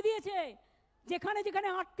বাস আটকে দিয়েছে। যেখানে যেখানে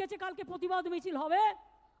আটকেছে কালকে প্রতিবাদ মিছিল হবে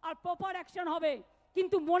আর প্রপার অ্যাকশন হবে।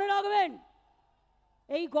 কিন্তু মনে রাখবেন,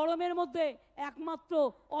 এই গরমের মধ্যে একমাত্র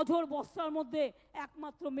অঝোর বর্ষার মধ্যে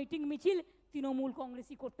একমাত্র মিটিং মিছিল তৃণমূল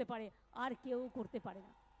কংগ্রেসই করতে পারে, আর কেউ করতে পারে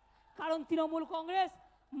না। কারণ তৃণমূল কংগ্রেস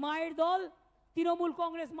মায়ের দল, তৃণমূল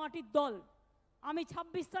কংগ্রেস মাটির দল। আমি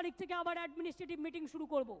 26 তারিখ থেকে আবার অ্যাডমিনিস্ট্রেটিভ মিটিং শুরু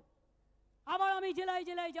করব, আবার আমি জেলায়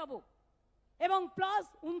জেলায় যাব। এবং প্লাস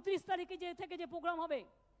 29 তারিখে যে প্রোগ্রাম হবে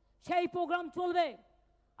সেই প্রোগ্রাম চলবে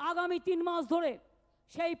আগামী 3 মাস ধরে।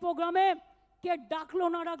 সেই প্রোগ্রামে কে ডাকলো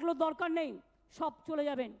না ডাকলো দরকার নেই, সব চলে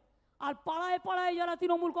যাবেন। আর পাড়ায় পাড়ায় যারা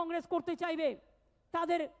তৃণমূল কংগ্রেস করতে চাইবে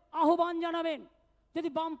তাদের আহ্বান জানাবেন। যদি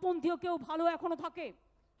বামপন্থীও কেউ ভালো এখনো থাকে,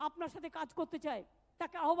 আপনার সাথে কাজ করতে চায়,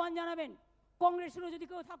 তাকে আহ্বান জানাবেন। কংগ্রেসেরও যদি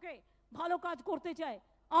কেউ থাকে ভালো কাজ করতে চায়,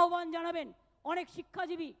 আহ্বান জানাবেন। অনেক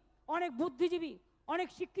শিক্ষাজীবী, অনেক বুদ্ধিজীবী, অনেক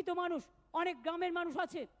শিক্ষিত মানুষ, অনেক গ্রামের মানুষ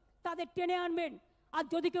আছে, তাদের টেনে আনবেন। আর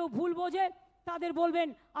যদি কেউ ভুল বোঝে তাদের বলবেন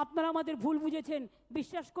আপনারা আমাদের ভুল বুঝেছেন,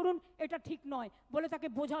 বিশ্বাস করুন এটা ঠিক নয় বলে তাকে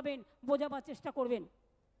বোঝাবেন, বোঝাবার চেষ্টা করবেন।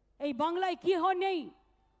 এই বাংলায় কি হয় নেই,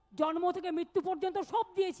 জন্ম থেকে মৃত্যু পর্যন্ত সব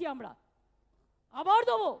দিয়েছি আমরা, আবার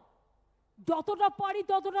দেবো, যতটা পারি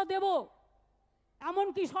ততটা দেব।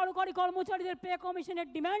 এমনকি সরকারি কর্মচারীদের পে কমিশনের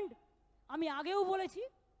ডিমান্ড আমি আগেও বলেছি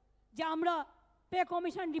যে আমরা পে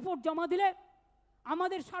কমিশন রিপোর্ট জমা দিলে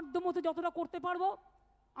আমাদের সাধ্যমতো যতটা করতে পারবো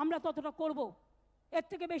আমরা ততটা করব। এর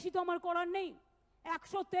থেকে বেশি তো আমার করার নেই।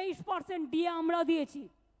 123% দিয়ে আমরা দিয়েছি,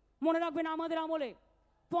 মনে রাখবেন আমাদের আমলে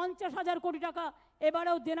 50,000 কোটি টাকা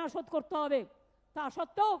এবারেও দেনা শোধ করতে হবে। তা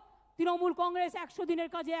সত্ত্বেও তৃণমূল কংগ্রেস 100 দিনের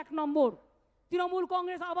কাজে 1 নম্বর, তৃণমূল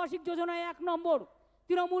কংগ্রেস আবাসিক যোজনায় 1 নম্বর,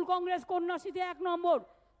 তৃণমূল কংগ্রেস কন্যাশ্রীতে 1 নম্বর,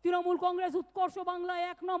 তৃণমূল কংগ্রেস উৎকর্ষ বাংলায়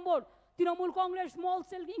 1 নম্বর, তৃণমূল কংগ্রেস স্মল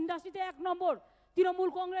সেল ইন্ডাস্ট্রিতে 1 নম্বর, তৃণমূল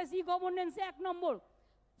কংগ্রেস ই গভর্নেন্সে 1 নম্বর।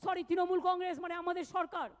 সরি, তৃণমূল কংগ্রেস মানে আমাদের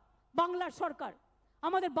সরকার, বাংলার সরকার,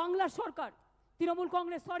 আমাদের বাংলার সরকার। Trinamool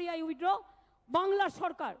Congress, sorry I withdraw, বাংলার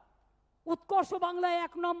সরকার। উৎকর্ষ বাংলায়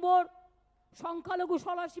 1 নম্বর, সংখ্যালঘু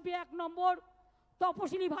স্কলারশিপে 1 নম্বর,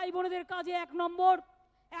 তপশিলি ভাই বোনেদের কাজে 1 নম্বর,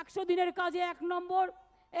 100 দিনের কাজে 1 নম্বর,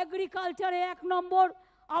 এগ্রিকালচারে 1 নম্বর,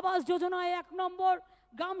 আবাস যোজনায় 1 নম্বর,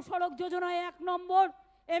 গ্রাম সড়ক যোজনায় 1 নম্বর,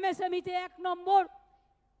 এমএসএমইতে 1 নম্বর,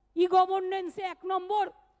 ই গভর্নেন্সে 1 নম্বর।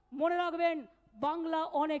 মনে রাখবেন বাংলা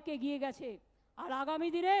অনেক এগিয়ে গেছে। আর আগামী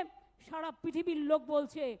দিনে সারা পৃথিবীর লোক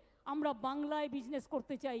বলছে আমরা বাংলায় বিজনেস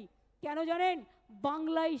করতে চাই। কেন জানেন?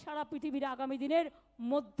 বাংলাই সারা পৃথিবীর আগামী দিনের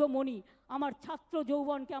মধ্যমণি। আমার ছাত্র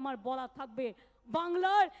যৌবনকে আমার বলা থাকবে,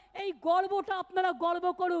 বাংলার এই গর্বটা আপনারা গর্ব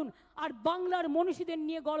করুন, আর বাংলার মনীষীদের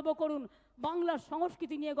নিয়ে গর্ব করুন, বাংলার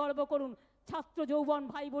সংস্কৃতি নিয়ে গর্ব করুন। ছাত্র যৌবন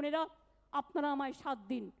ভাই বোনেরা আপনারা আমায় 7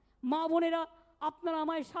 দিন, মা বোনেরা আপনারা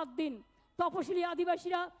আমায় 7 দিন, তপশিলি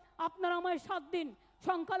আদিবাসীরা আপনারা আমায় 7 দিন,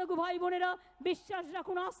 সংখ্যালঘু ভাই বোনেরা বিশ্বাস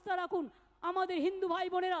রাখুন, আস্থা রাখুন, আমাদের হিন্দু ভাই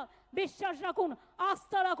বোনেরা বিশ্বাস রাখুন,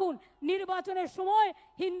 আস্থা রাখুন। নির্বাচনের সময়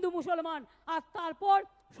হিন্দু মুসলমান আর তারপর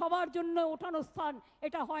সবার জন্য ওঠানো স্থান,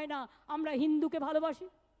 এটা হয় না। আমরা হিন্দুকে ভালোবাসি,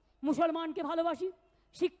 মুসলমানকে ভালোবাসি,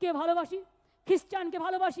 শিখকে ভালোবাসি, খ্রিস্টানকে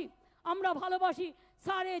ভালোবাসি, আমরা ভালোবাসি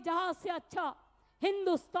সারে জাহাজ সে আচ্ছা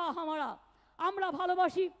হিন্দুস্তান হামারা। আমরা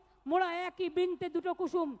ভালোবাসি মোরা একই বৃন্তে দুটো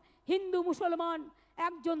কুসুম, হিন্দু মুসলমান,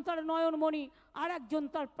 একজন তার নয়নমণি আর একজন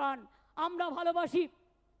তার প্রাণ। আমরা ভালোবাসি,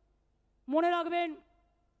 মনে রাখবেন,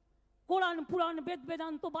 কোরআন পুরাণ বেদ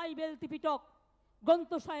বেদান্ত বাইবেল ত্রিপিটক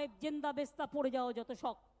গ্রন্থ সাহেব জেন্দা বেস্তা পড়ে যাওয়া যত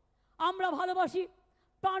শখ। আমরা ভালোবাসি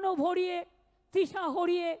প্রাণও ভরিয়ে তৃষা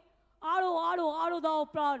হরিয়ে আরো আরো আরো দাও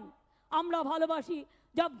প্রাণ। আমরা ভালোবাসি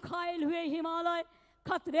जब घायल हुए हिमालय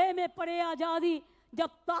खतरे में पड़े आजादी, जब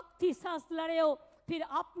ताकती सांस लड़े हो फिर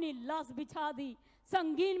अपनी लाश बिछा दी,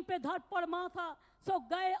 संगीन पे धर पर माथा सो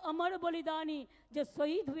गए अमर बलिदानी, जो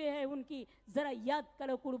शहीद हुए हैं उनकी जरा याद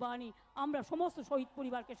करो कुर्बानी। আমরা সমস্ত শহীদ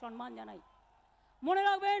পরিবারকে সম্মান জানাই। মনে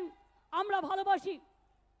রাখবেন, আমরা ভালোবাসি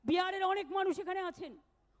বিহারের অনেক মানুষ এখানে আছেন,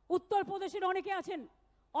 উত্তরপ্রদেশের অনেকে আছেন,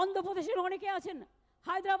 অন্ধ্রপ্রদেশের অনেকে আছেন,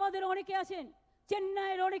 হায়দ্রাবাদের অনেকে আছেন,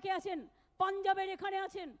 চেন্নাইয়ের অনেকে আছেন, পাঞ্জাবের এখানে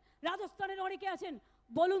আছেন, রাজস্থানের অনেকে আছেন।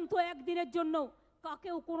 বলুন তো একদিনের জন্য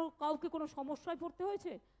কাউকে কোনো সমস্যায় পড়তে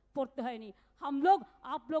হয়েছে? पढ़ते है नहीं। हम लोग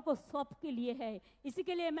आप लोग को सबके लिए है, इसी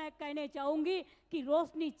के लिए मैं कहने चाहूँगी कि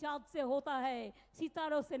रोशनी चाँद से होता है,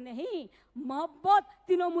 सितारों से नहीं। मोहब्बत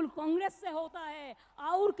तृणमूल कांग्रेस से होता है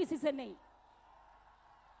और किसी से नहीं।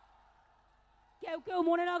 কেউ কেউ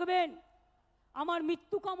মনে রাখবেন আমার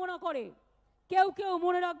মৃত্যু কামনা করে, কেউ কেউ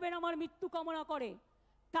মনে রাখবেন আমার মৃত্যু কামনা করে।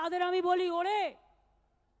 তাদের আমি বলি, ওরে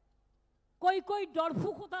कोई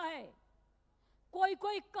डरफुक होता है,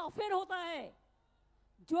 कोई काफिर होता है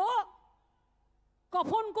जो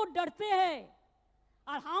कफन को डरते हैं,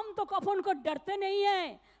 और हम तो कफन को डरते नहीं हैं,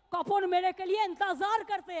 कफन मेरे के लिए इंतजार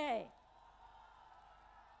करते हैं।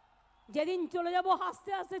 যেদিন চলে যাব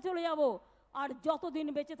হাসতে হাসতে চলে যাব, আর যতদিন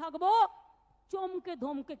বেঁচে থাকবো চমকে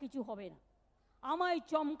ধমকে কিছু হবে না। আমায়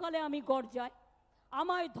চমকালে আমি গর্জাই,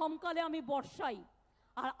 আমায় ধমকালে আমি বর্ষাই,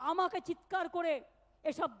 আর আমাকে চিৎকার করে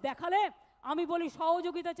এসব দেখালে আমি বলি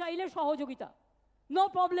সহযোগিতা চাইলে সহযোগিতা, no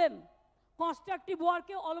problem, constructive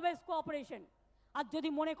ওয়ার্কে always cooperation. আর যদি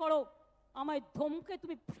মনে করো আমায় ধমকে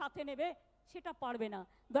তুমি সাথে নেবে, সেটা পারবে না।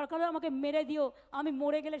 দরকার হলে আমাকে মেরে দিও, আমি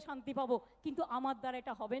মরে গেলে শান্তি পাবো, কিন্তু আমার দ্বারা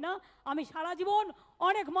এটা হবে না। আমি সারা জীবন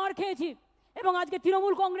অনেক মার খেয়েছি, এবং আজকে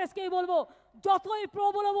তৃণমূল কংগ্রেসকেই বলবো, যতই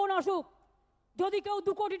প্রবলবন আসুক, যদি কেউ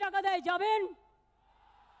 2 কোটি টাকা দেয় যাবেন,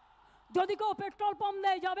 যদি কেউ পেট্রোল পাম্প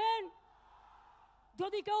দেয় যাবেন,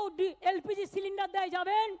 যদি কেউ এলপিজি সিলিন্ডার দেয়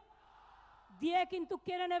যাবেন, দিয়ে কিন্তু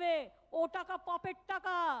কেড়ে নেবে। ও টাকা পাপের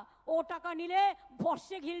টাকা, ও টাকা নিলে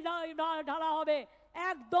ভস্যে ঘিল ঢালা হবে,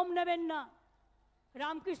 একদম নেবেন না।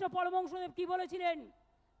 রামকৃষ্ণ পরমহংসদেব কি বলেছিলেন?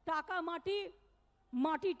 টাকা মাটি,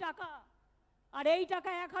 মাটি টাকা, আর এই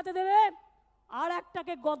টাকা এক হাতে দেবে, আর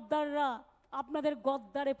একটাকে গদ্দাররা আপনাদের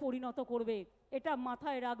গদ্দারে পরিণত করবে। এটা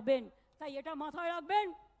মাথায় রাখবেন। তাই এটা মাথায় রাখবেন,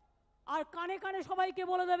 আর কানে কানে সবাইকে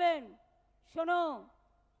বলে দেবেন, শোনো,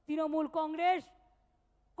 তৃণমূল কংগ্রেস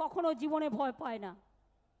কখনো জীবনে ভয় পায় না।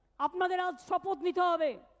 আপনাদের আজ শপথ নিতে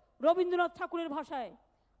হবে রবীন্দ্রনাথ ঠাকুরের ভাষায়,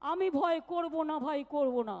 আমি ভয় করব না ভাই,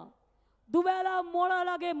 করব না। দুবেলা মরার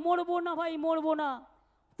আগে মরবো না ভাই, মরবো না।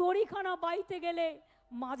 তরিখানা বাইতে গেলে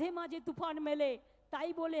মাঝে মাঝে তুফান মেলে, তাই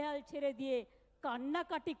বলে হাল ছেড়ে দিয়ে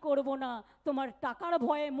কান্নাকাটি করব না। তোমার টাকার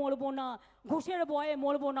ভয়ে মরবো না, ঘুষের ভয়ে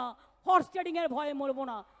মরবো না, হর্স ট্রেডিংয়ের ভয়ে মরবো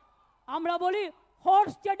না। আমরা বলি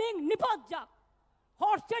হর্স ট্রেডিং নিপাত যাক,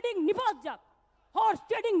 হর্স ট্রেডিং নিপাত যাক, হর্স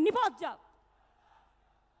ট্রেডিং নিপাত যাক।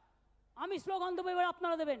 আমি স্লোগান দেবো, এবার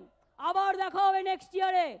আপনারা দেবেন। আবার দেখা হবে নেক্সট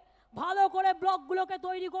ইয়ারে। ভালো করে ব্লকগুলোকে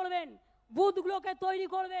তৈরি করবেন, বুথগুলোকে তৈরি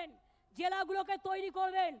করবেন, জেলাগুলোকে তৈরি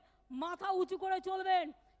করবেন, মাথা উঁচু করে চলবেন।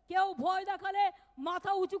 কেউ ভয় দেখালে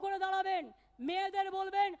মাথা উঁচু করে দাঁড়াবেন। মেয়েদের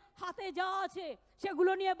বলবেন হাতে যা আছে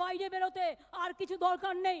সেগুলো নিয়ে বাইরে বেরোতে, আর কিছু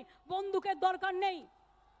দরকার নেই, বন্দুকের দরকার নেই,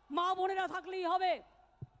 মা বোনেরা থাকলেই হবে।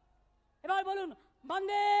 এবার বলুন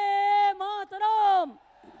বন্দে মাতরম।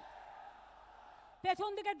 পেছন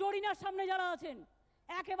থেকে ডরিনার সামনে যারা আছেন,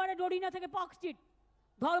 একেবারে ডরিনা থেকে পার্ক স্ট্রিট,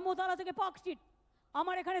 ধর্মতলা থেকে পার্ক স্ট্রিট,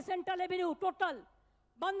 আমার এখানে সেন্ট্রাল এভিনিউ, টোটাল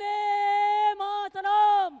বন্দে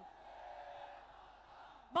মাতরম,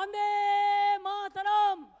 বন্দে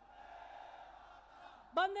মাতরম,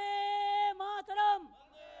 বন্দে মাতরম।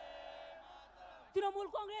 তৃণমূল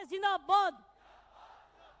কংগ্রেস জিন্দাবাদ,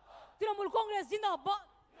 তৃণমূল কংগ্রেস জিন্দাবাদ,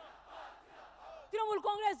 তৃণমূল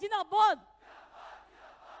কংগ্রেস জিন্দাবাদ,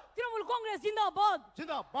 তৃণমূল কংগ্রেস জিন্দাবাদ,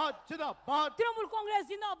 জিন্দাবাদ জিন্দাবাদ, তৃণমূল কংগ্রেস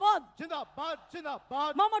জিন্দাবাদ, জিন্দাবাদ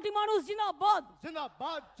জিন্দাবাদ, মামাটি মানুষ জিন্দাবাদ,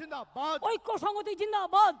 জিন্দাবাদ জিন্দাবাদ, ঐক্য সংহতি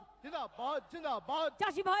জিন্দাবাদ, जिंदाबाद जिंदाबाद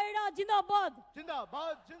চাষি ভাইরা জিন্দাবাদ,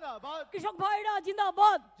 जिंदाबाद जिंदाबाद কৃষক ভাইরা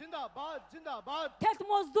জিন্দাবাদ, जिंदाबाद जिंदाबाद ক্ষেত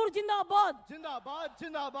মজদুর জিন্দাবাদ, जिंदाबाद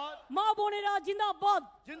जिंदाबाद মা বোনেরা জিন্দাবাদ,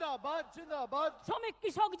 जिंदाबाद जिंदाबाद শ্রমিক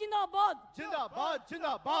কৃষক জিন্দাবাদ, जिंदाबाद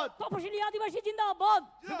जिंदाबाद তপশিলি আদিবাসী জিন্দাবাদ,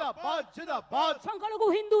 जिंदाबाद जिंदाबाद সংখ্যালঘু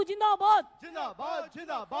হিন্দু জিন্দাবাদ। जिंदाबाद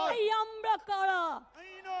जिंदाबाद এই আমরা কারা?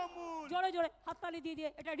 জোরে জোরে হাততালি দিয়ে দিয়ে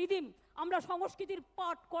এটা রিদিম। আমরা সংস্কৃতির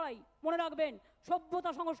পাঠ করাই, মনে রাখবেন,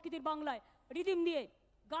 সভ্যতা সংস্কৃতির বাংলায় রিদিম দিয়ে,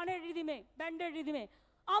 গানের রিদিমে, ব্যান্ডের রিদিমে।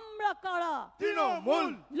 আমরা কারা? তৃণমূল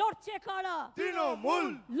লড়ছে কারা? তৃণমূল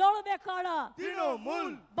লড়বে কারা? তৃণমূল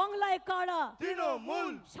বাংলায় কারা? তৃণমূল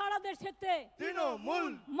সারা দেশেতে, তৃণমূল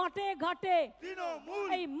মাঠে ঘাটে, তৃণমূল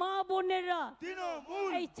এই মা বোনেরা, তৃণমূল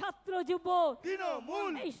এই ছাত্র যুবক,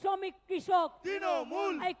 তৃণমূল এই শ্রমিক কৃষক,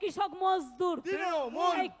 তৃণমূল এই কৃষক মজদুর,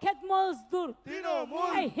 তৃণমূল এই ক্ষেত মজদুর, তৃণমূল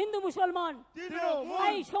এই হিন্দু মুসলমান, তৃণমূল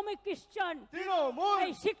এই শ্রমিক খ্রিস্টান, তৃণমূল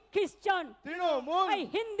এই শিখ খ্রিস্টান, তৃণমূল এই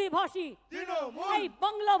হিন্দি ভাষী, তৃণমূল এই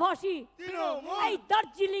বাংলা ভাষী, তৃণমূল এই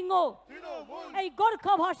দার্জিলিং, তৃণমূল এই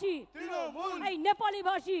গোর্খা ভাষী, তৃণমূল এই নেপালি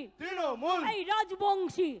ভাষী, তৃণমূল এই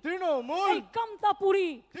রাজবংশী, তৃণমূল এই কামতাপুরী,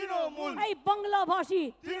 তৃণমূল এই বাংলা ভাষী,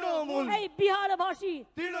 তৃণমূল এই বিহার ভাষী,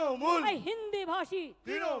 তৃণমূল এই হিন্দি ভাষী,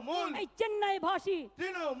 তৃণমূল এই চেন্নাই ভাষী,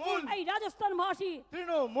 তৃণমূল এই রাজস্থান ভাষী,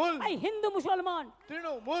 তৃণমূল এই হিন্দু মুসলমান,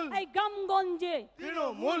 তৃণমূল এই গ্রামগঞ্জে,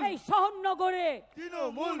 তৃণমূল এই শহরনগরে,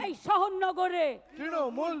 তৃণমূল এই শহরনগরে,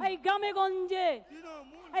 তৃণমূল এই গ্রামে গঞ্জে,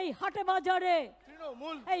 এই হাটে বাজারে,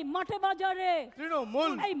 তৃণমূল এই মাঠে বাজারে,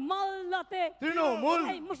 তৃণমূল এই মালদাতে, তৃণমূল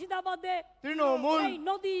এই মুর্শিদাবাদে, তৃণমূল এই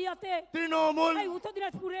নদিয়াতে, তৃণমূল এই উত্তর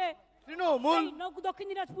দিনাজপুরে, তৃণমূল এই দক্ষিণ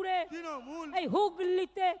দিনাজপুরে, তৃণমূল এই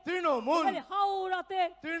হুগলিতে, তৃণমূল এই হাওড়াতে,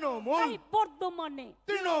 তৃণমূল এই বর্ধমানে,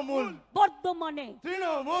 তৃণমূল বর্ধমানে,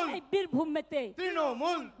 তৃণমূল এই বীরভূমেতে,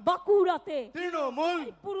 তৃণমূল বাঁকুড়াতে, তৃণমূল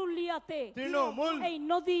এই পুরুলিয়াতে, তৃণমূল এই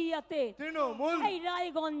নদিয়াতে, তৃণমূল এই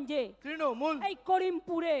রায়গঞ্জে, তৃণমূল এই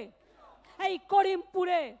করিমপুরে, এই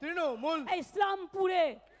করিমপুরে, তৃণমূল এই ইসলামপুরে,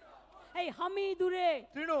 এই হামিদুরে,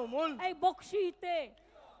 তৃণমূল এই বক্সিতে,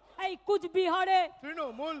 এই কুচবিহারে,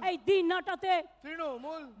 তৃণমূল এই দিনহাটাতে,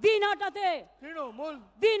 তৃণমূল দিনহাটাতে, তৃণমূল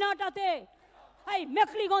দিনহাটাতে, এই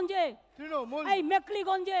মেখলিগঞ্জে, তৃণমূল এই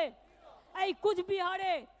মেখলিগঞ্জে, এই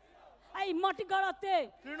কুচবিহারে, এই মাটিগাড়াতে,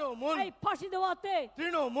 তৃণমূল এই ফাঁসি দেওয়াতে,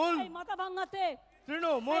 তৃণমূল এই মাথা ভাঙাতে,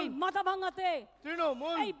 তৃণমূল এই মাথা ভাঙাতে,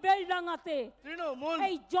 তৃণমূল এই বেলডাঙ্গাতে, তৃণমূল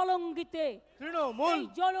এই জলঙ্গিতে, তৃণমূল এই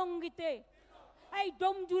জলঙ্গিতে, এই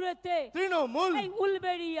ডোমজুড়েতে, তৃণমূল এই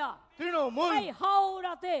উলবেড়িয়া, তৃণমূল এই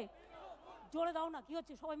হাওড়াতে। জোরে দাও না, কি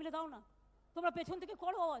হচ্ছে? সবাই মিলে দাও না, তোমরা পেছন থেকে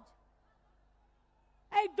করো আওয়াজ।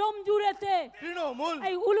 এই ডোমজুড়েতে, তৃণমূল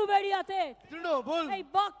এই উলুবেড়িয়াতে, তৃণমূল এই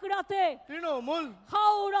বাঁকড়াতে, তৃণমূল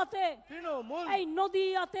হাওড়াতে, তৃণমূল এই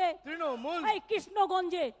নদিয়াতে, তৃণমূল এই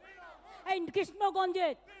কৃষ্ণগঞ্জে, এই কৃষ্ণগঞ্জে,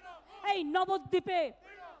 এই নবদ্বীপে,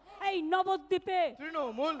 এই নবদ্বীপে,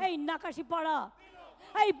 তৃণমূল এই নাকাশিপাড়া,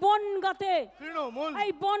 এই বনগাতে, তৃণমূল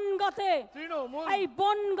এই বনগাতে, তৃণমূল এই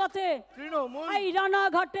বনগাতে, তৃণমূল এই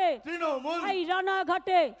রানাঘাটে, তৃণমূল এই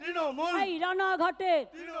রানাঘাটে, তৃণমূল এই রানাঘাটে,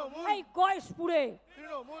 তৃণমূল এই গয়েশপুরে,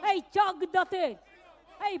 তৃণমূল এই চাকদাতে,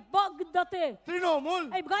 এই বাগদাতে, তৃণমূল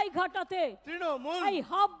এই গাইঘাটাতে, তৃণমূল এই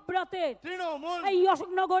হাবড়াতে, তৃণমূল এই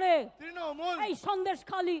অশোকনগরে, তৃণমূল এই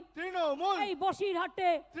সন্দেশখালী, তৃণমূল এই বসিরহাটে,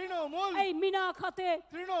 তৃণমূল এই মিনাখাতে,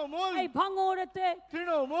 তৃণমূল এই ভাঙড়েতে,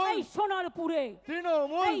 তৃণমূল এই সোনারপুরে,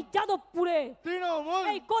 তৃণমূল এই যাদবপুরে, তৃণমূল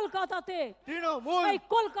এই কলকাতাতে, তৃণমূল এই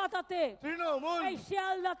কলকাতাতে, তৃণমূল এই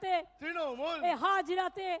শিয়ালদাতে, তৃণমূল এই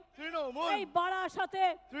হাজরাতে, তৃণমূল এই বারাসাতে,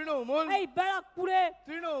 তৃণমূল এই ব্যারাকপুরে,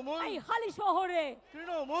 তৃণমূল এই হালি শহরে, তৃণমূল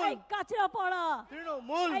এই কাঁচরাপাড়া,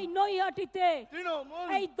 তৃণমূল এই নৈহাটিতে, তৃণমূল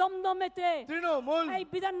এই দমদমেতে, তৃণমূল এই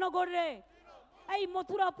বিধাননগরে, এই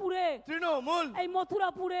মথুরাপুরে, তৃণমূল এই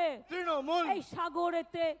মথুরাপুরে, তৃণমূল এই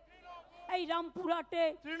সাগরেতে, এই রামপুরহাটে,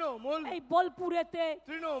 তৃণমূল এই বোলপুরেতে,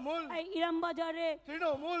 তৃণমূল এই ইরামবাজারে,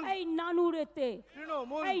 তৃণমূল এই নানুরেতে,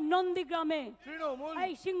 তৃণমূল এই নন্দীগ্রামে, তৃণমূল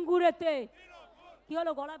এই সিঙ্গুরেতে। কি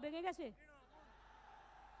হলো, গলা বেগে গেছে?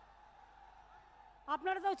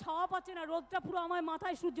 আপনারা তো ছাওয়া পাচ্ছে না, রোদটা পুরো আমার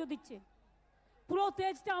মাথায় সূর্য দিচ্ছে, পুরো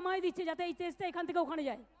তেজটা আমায় দিচ্ছে, যাতে এই তেজটা এখান থেকে ওখানে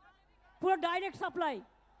যায়, পুরো ডাইরেক্ট সাপ্লাই।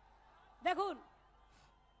 দেখুন,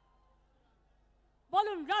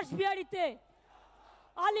 বলুন, রাসবিহারীতে,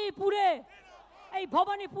 আলিপুরে, এই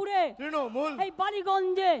ভবানীপুরে, তৃণমূল এই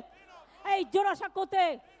বালিগঞ্জে, এই জোড়াসাঁকোতে,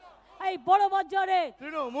 এই বড় বাজারে,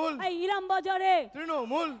 তৃণমূল এই ইলাম বাজারে,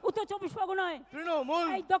 তৃণমূল উত্তর 24 পরগনায়, তৃণমূল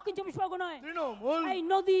এই দক্ষিণ 24 পরগনায়, তৃণমূল এই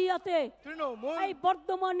নদিয়াতে, তৃণমূল এই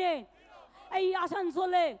বর্ধমানে, এই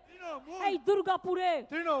আসানসোলে, এই দুর্গাপুরে,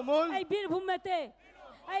 তৃণমূল এই বীরভূমেতে,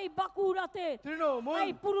 এই বাঁকুড়াতে, তৃণমূল,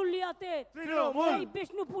 এই পুরুলিয়াতে, তৃণমূল, এই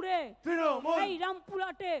বিষ্ণুপুরে, তৃণমূল, এই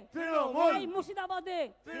রামপুরহাটে, তৃণমূল, এই মুর্শিদাবাদে,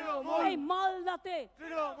 তৃণমূল, এই মালদাতে,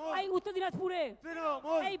 তৃণমূল, এই উত্তর দিনাজপুরে,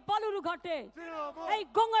 তৃণমূল, এই বালুরঘাটে, তৃণমূল, এই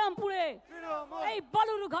গঙ্গারামপুরে, তৃণমূল, এই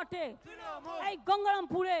বালুরঘাটে, তৃণমূল, এই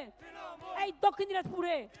গঙ্গারামপুরে, তৃণমূল, এই দক্ষিণ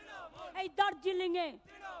দিনাজপুরে, এই দার্জিলিংয়ে,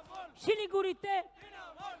 তৃণমূল, শিলিগুড়িতে,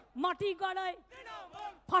 তৃণমূল, মাটিগাড়ায়,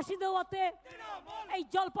 তৃণমূল, ফাঁসি দেওয়াতে, তৃণমূল, এই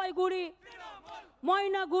জলপাইগুড়ি, তৃণমূল,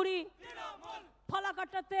 ময়নাগুড়ি, তৃণমূল,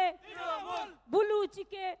 ফালাকাটাতে, তৃণমূল,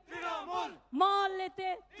 বুলুচিকে, তৃণমূল, মালেতে,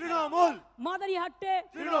 তৃণমূল, মাদারিহাটে,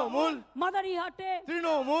 তৃণমূল, মাদারিহাটে,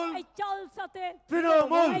 তৃণমূল, এই চালসাতে,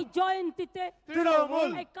 তৃণমূল, এই জয়ন্তীতে, তৃণমূল,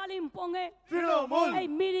 এই কালিম্পংয়ে, তৃণমূল, এই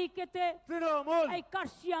মিরিকেতে, তৃণমূল, এই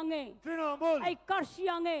কার্শিয়াংয়ে, তৃণমূল, এই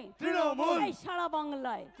কার্শিয়াংয়ে, তৃণমূল, এই সারা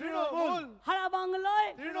বাংলায়, তৃণমূল, সারা বাংলায়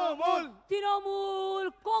তৃণমূল, তৃণমূল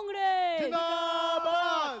কংগ্রেস,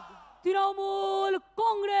 জিন্দাবাদ, তৃণমূল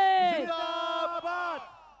কংগ্রেস, জিন্দাবাদ,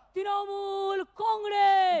 তৃণমূল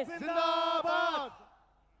কংগ্রেস। জিন্দাবাদ।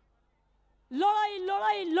 লড়াই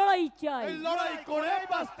লড়াই লড়াই চাই, এই লড়াই করে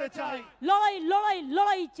বাঁচতে চাই, লড়াই লড়াই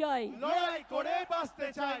লড়াই চাই, লড়াই করে বাঁচতে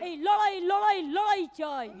চাই, এই লড়াই লড়াই লড়াই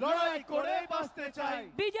চাই। লড়াই করে বাঁচতে চাই।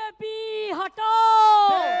 বিজেপি হটাও,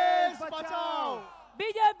 দেশ বাঁচাও,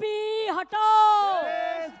 বিজেপি হটাও,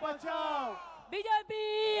 দেশ বাঁচাও, বিজেপি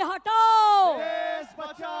হটাও, দেশ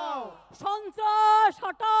বাঁচাও, সন্ত্রাস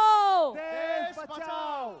হটাও, দেশ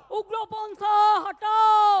বাঁচাও, উগ্রপন্থা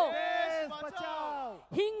হটাও, দেশ বাঁচাও,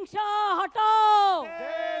 হিংসা হটাও,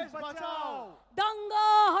 দেশ বাঁচাও,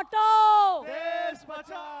 দাঙ্গা হটাও। দেশ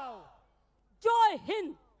বাঁচাও। জয়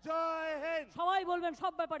হিন্দ। জয় হিন্দ, সবাই বলবেন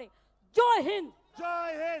সব ব্যাপারে জয় হিন্দ,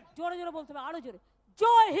 জয় হিন্দ, জোরে জোরে বলতে হবে, আরো জোরে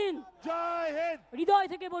জয় হিন্দ। জয় হিন্দ, হৃদয়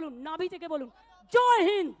থেকে বলুন, নাভি থেকে বলুন জয়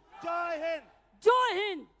হিন্দ, জয় হিন্দ, জয়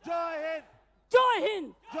হিন্দ, জয় হিন্দ, জয় হিন্দ,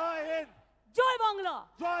 জয় হিন্দ, জয় বাংলা,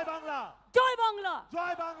 জয় বাংলা, জয় বাংলা,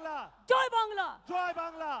 জয় বাংলা, জয় বাংলা, জয়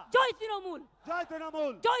বাংলা, জয় তৃণমূল, জয়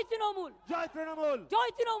তৃণমূল, জয় তৃণমূল, জয় তৃণমূল,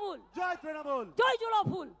 জয় তৃণমূল, জয় তৃণমূল, জয় জোড়া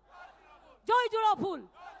ফুল, জয় জোড়া ফুল,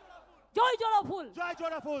 জয় জোড়া ফুল। জয়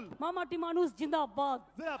জোড়া ফুল। মামাটি মানুষ জিন্দাবাদ,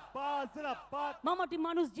 জিন্দাবাদ, জিন্দাবাদ, মামাটি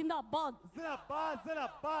মানুষ জিন্দাবাদ, জিন্দাবাদ,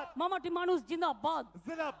 জিন্দাবাদ, মামাটি মানুষ জিন্দাবাদ,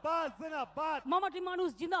 জিন্দাবাদ, জিন্দাবাদ, মামাটি মানুষ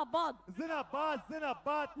জিন্দাবাদ, জিন্দাবাদ,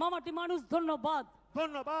 জিন্দাবাদ। মামাটি মানুষ ধন্যবাদ,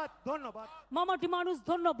 ধন্যবাদ, ধন্যবাদ, মামাটি মানুষ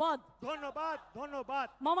ধন্যবাদ, ধন্যবাদ, ধন্যবাদ,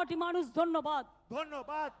 মামাটি মানুষ ধন্যবাদ।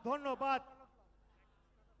 ধন্যবাদ, ধন্যবাদ।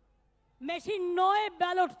 মেশিন নয়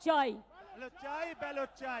ব্যালট চাই, ব্যালট চাই,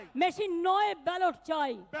 ব্যালট চাই, মেশিন নয় ব্যালট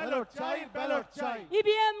চাই, ব্যালট চাই, ব্যালট চাই,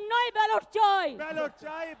 ইভিএম নয় ব্যালট চাই, ব্যালট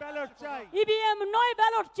চাই, ব্যালট চাই, ইভিএম নয়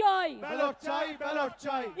ব্যালট চাই, ব্যালট চাই, ব্যালট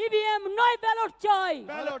চাই, ইভিএম নয় ব্যালট চাই,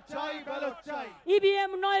 ব্যালট চাই, ব্যালট চাই,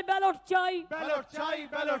 ইভিএম নয় ব্যালট চাই। ব্যালট চাই,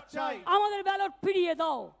 ব্যালট চাই। আমাদের ব্যালট ফিরিয়ে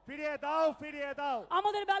দাও, ফিরিয়ে দাও, ফিরিয়ে দাও,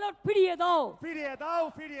 আমাদের ব্যালট ফিরিয়ে দাও, ফিরিয়ে দাও,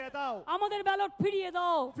 ফিরিয়ে দাও, আমাদের ব্যালট ফিরিয়ে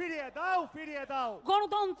দাও, ফিরিয়ে দাও, ফিরিয়ে দাও,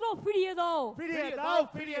 গণতন্ত্র ফিরিয়ে দাও, ফিরিয়ে দাও,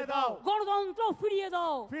 ফিরিয়ে দাও, গণতন্ত্র ফিরিয়ে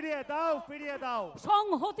দাও, ফিরিয়ে দাও, ফিরিয়ে দাও,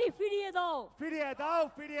 সংহতি ফিরিয়ে দাও। ফিরিয়ে দাও,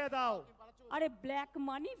 ফিরিয়ে দাও, আরে ব্ল্যাক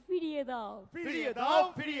মানি ফিরিয়ে দাও, ফিরিয়ে দাও,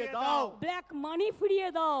 ফিরিয়ে দাও, ব্ল্যাক মানি ফিরিয়ে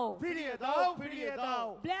দাও, ফিরিয়ে দাও, ফিরিয়ে দাও,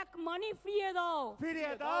 ব্ল্যাক মানি ফিরিয়ে দাও।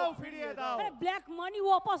 ফিরিয়ে দাও, ফিরিয়ে দাও। अरे ब्लैक मनी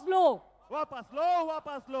वापस लो, वापस लो,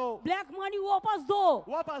 वापस लो, ब्लैक मनी वापस दो,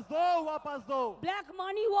 वापस दो, वापस दो, ब्लैक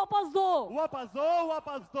मनी वापस दो, वापस दो,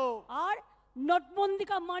 वापस दो, और नोटबंदी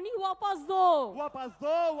का मनी वापस दो, वापस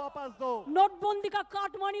दो, वापस दो, नोटबंदी का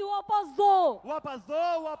काट मनी वापस दो, वापस दो,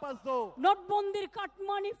 वापस दो, নোটবন্দির কাট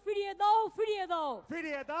মানি ফিরিয়ে দাও, ফিরিয়ে দাও,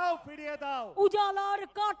 ফিরিয়ে দাও, ফিরিয়ে দাও, উজালার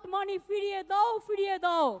কাট মানি ফিরিয়ে দাও, ফিরিয়ে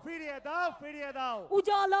দাও, ফিরিয়ে দাও, ফিরিয়ে দাও,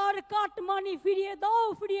 উজালার কাট মানি ফিরিয়ে দাও,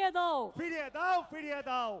 ফিরিয়ে দাও, ফিরিয়ে দাও, ফিরিয়ে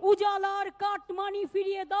দাও, উজালার কাট মানি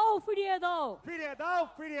ফিরিয়ে দাও, ফিরিয়ে দাও, ফিরিয়ে দাও,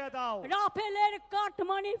 ফিরিয়ে দাও, রাফেলের কাট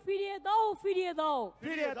মানি ফিরিয়ে দাও, ফিরিয়ে দাও,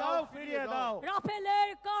 ফিরিয়ে দাও, ফিরিয়ে দাও,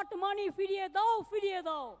 রাফেলের কাট মানি ফিরিয়ে দাও, ফিরিয়ে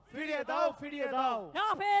দাও, ফিরিয়ে দাও, ফিরিয়ে দাও,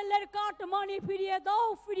 রাফেলের কাট মানি ফিরিয়ে দাও,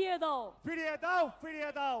 ফিরিয়ে দাও। ফিরিয়ে দাও,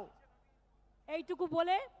 ফিরিয়ে দাও। এইটুকু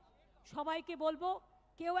বলে সবাইকে বলবো,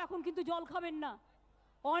 কেউ এখন কিন্তু জল খাবেন না,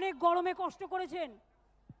 অনেক গরমে কষ্ট করেছেন,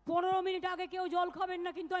 15 মিনিট আগে কেউ জল খাবেন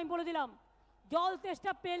না, কিন্তু আমি বলে দিলাম জল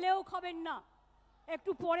তেষ্টা পেলেও খাবেন না,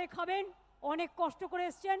 একটু পরে খাবেন, অনেক কষ্ট করে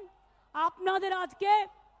এসছেন। আপনাদের আজকে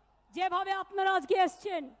যেভাবে আপনারা আজকে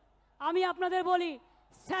এসছেন, আমি আপনাদের বলি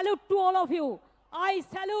salute to all of you, I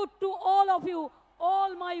salute to all of you,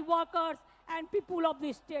 all my workers and people of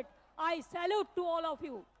this state, I salute to all of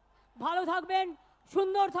you. ভালো থাকবেন,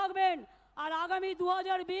 সুন্দর থাকবেন, আর আগামী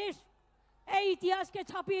 2020 এই ইতিহাসকে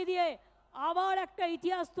ছাপিয়ে দিয়ে আবার একটা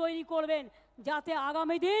ইতিহাস তৈরি করবেন, যাতে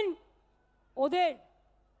আগামী দিন ওদের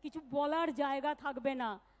কিছু বলার জায়গা থাকবে না,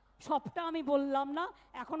 সবটা আমি বললাম না,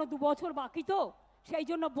 এখনো 2 বছর বাকি, তো সেই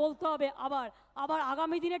জন্য বলতে হবে আবার আবার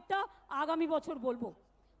আগামী দিনেরটা আগামী বছর বলবো।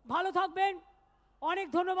 ভালো থাকবেন, অনেক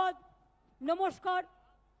ধন্যবাদ, নমস্কার,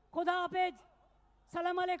 খোদা হাফেজ,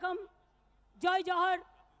 সালাম আলাইকুম, জয় জহর।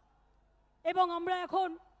 এবং আমরা এখন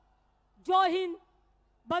জয় হিন্দ,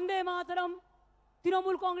 বন্দে মাতরম,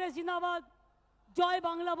 তৃণমূল কংগ্রেস জিন্দাবাদ, জয়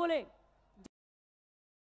বাংলা বলে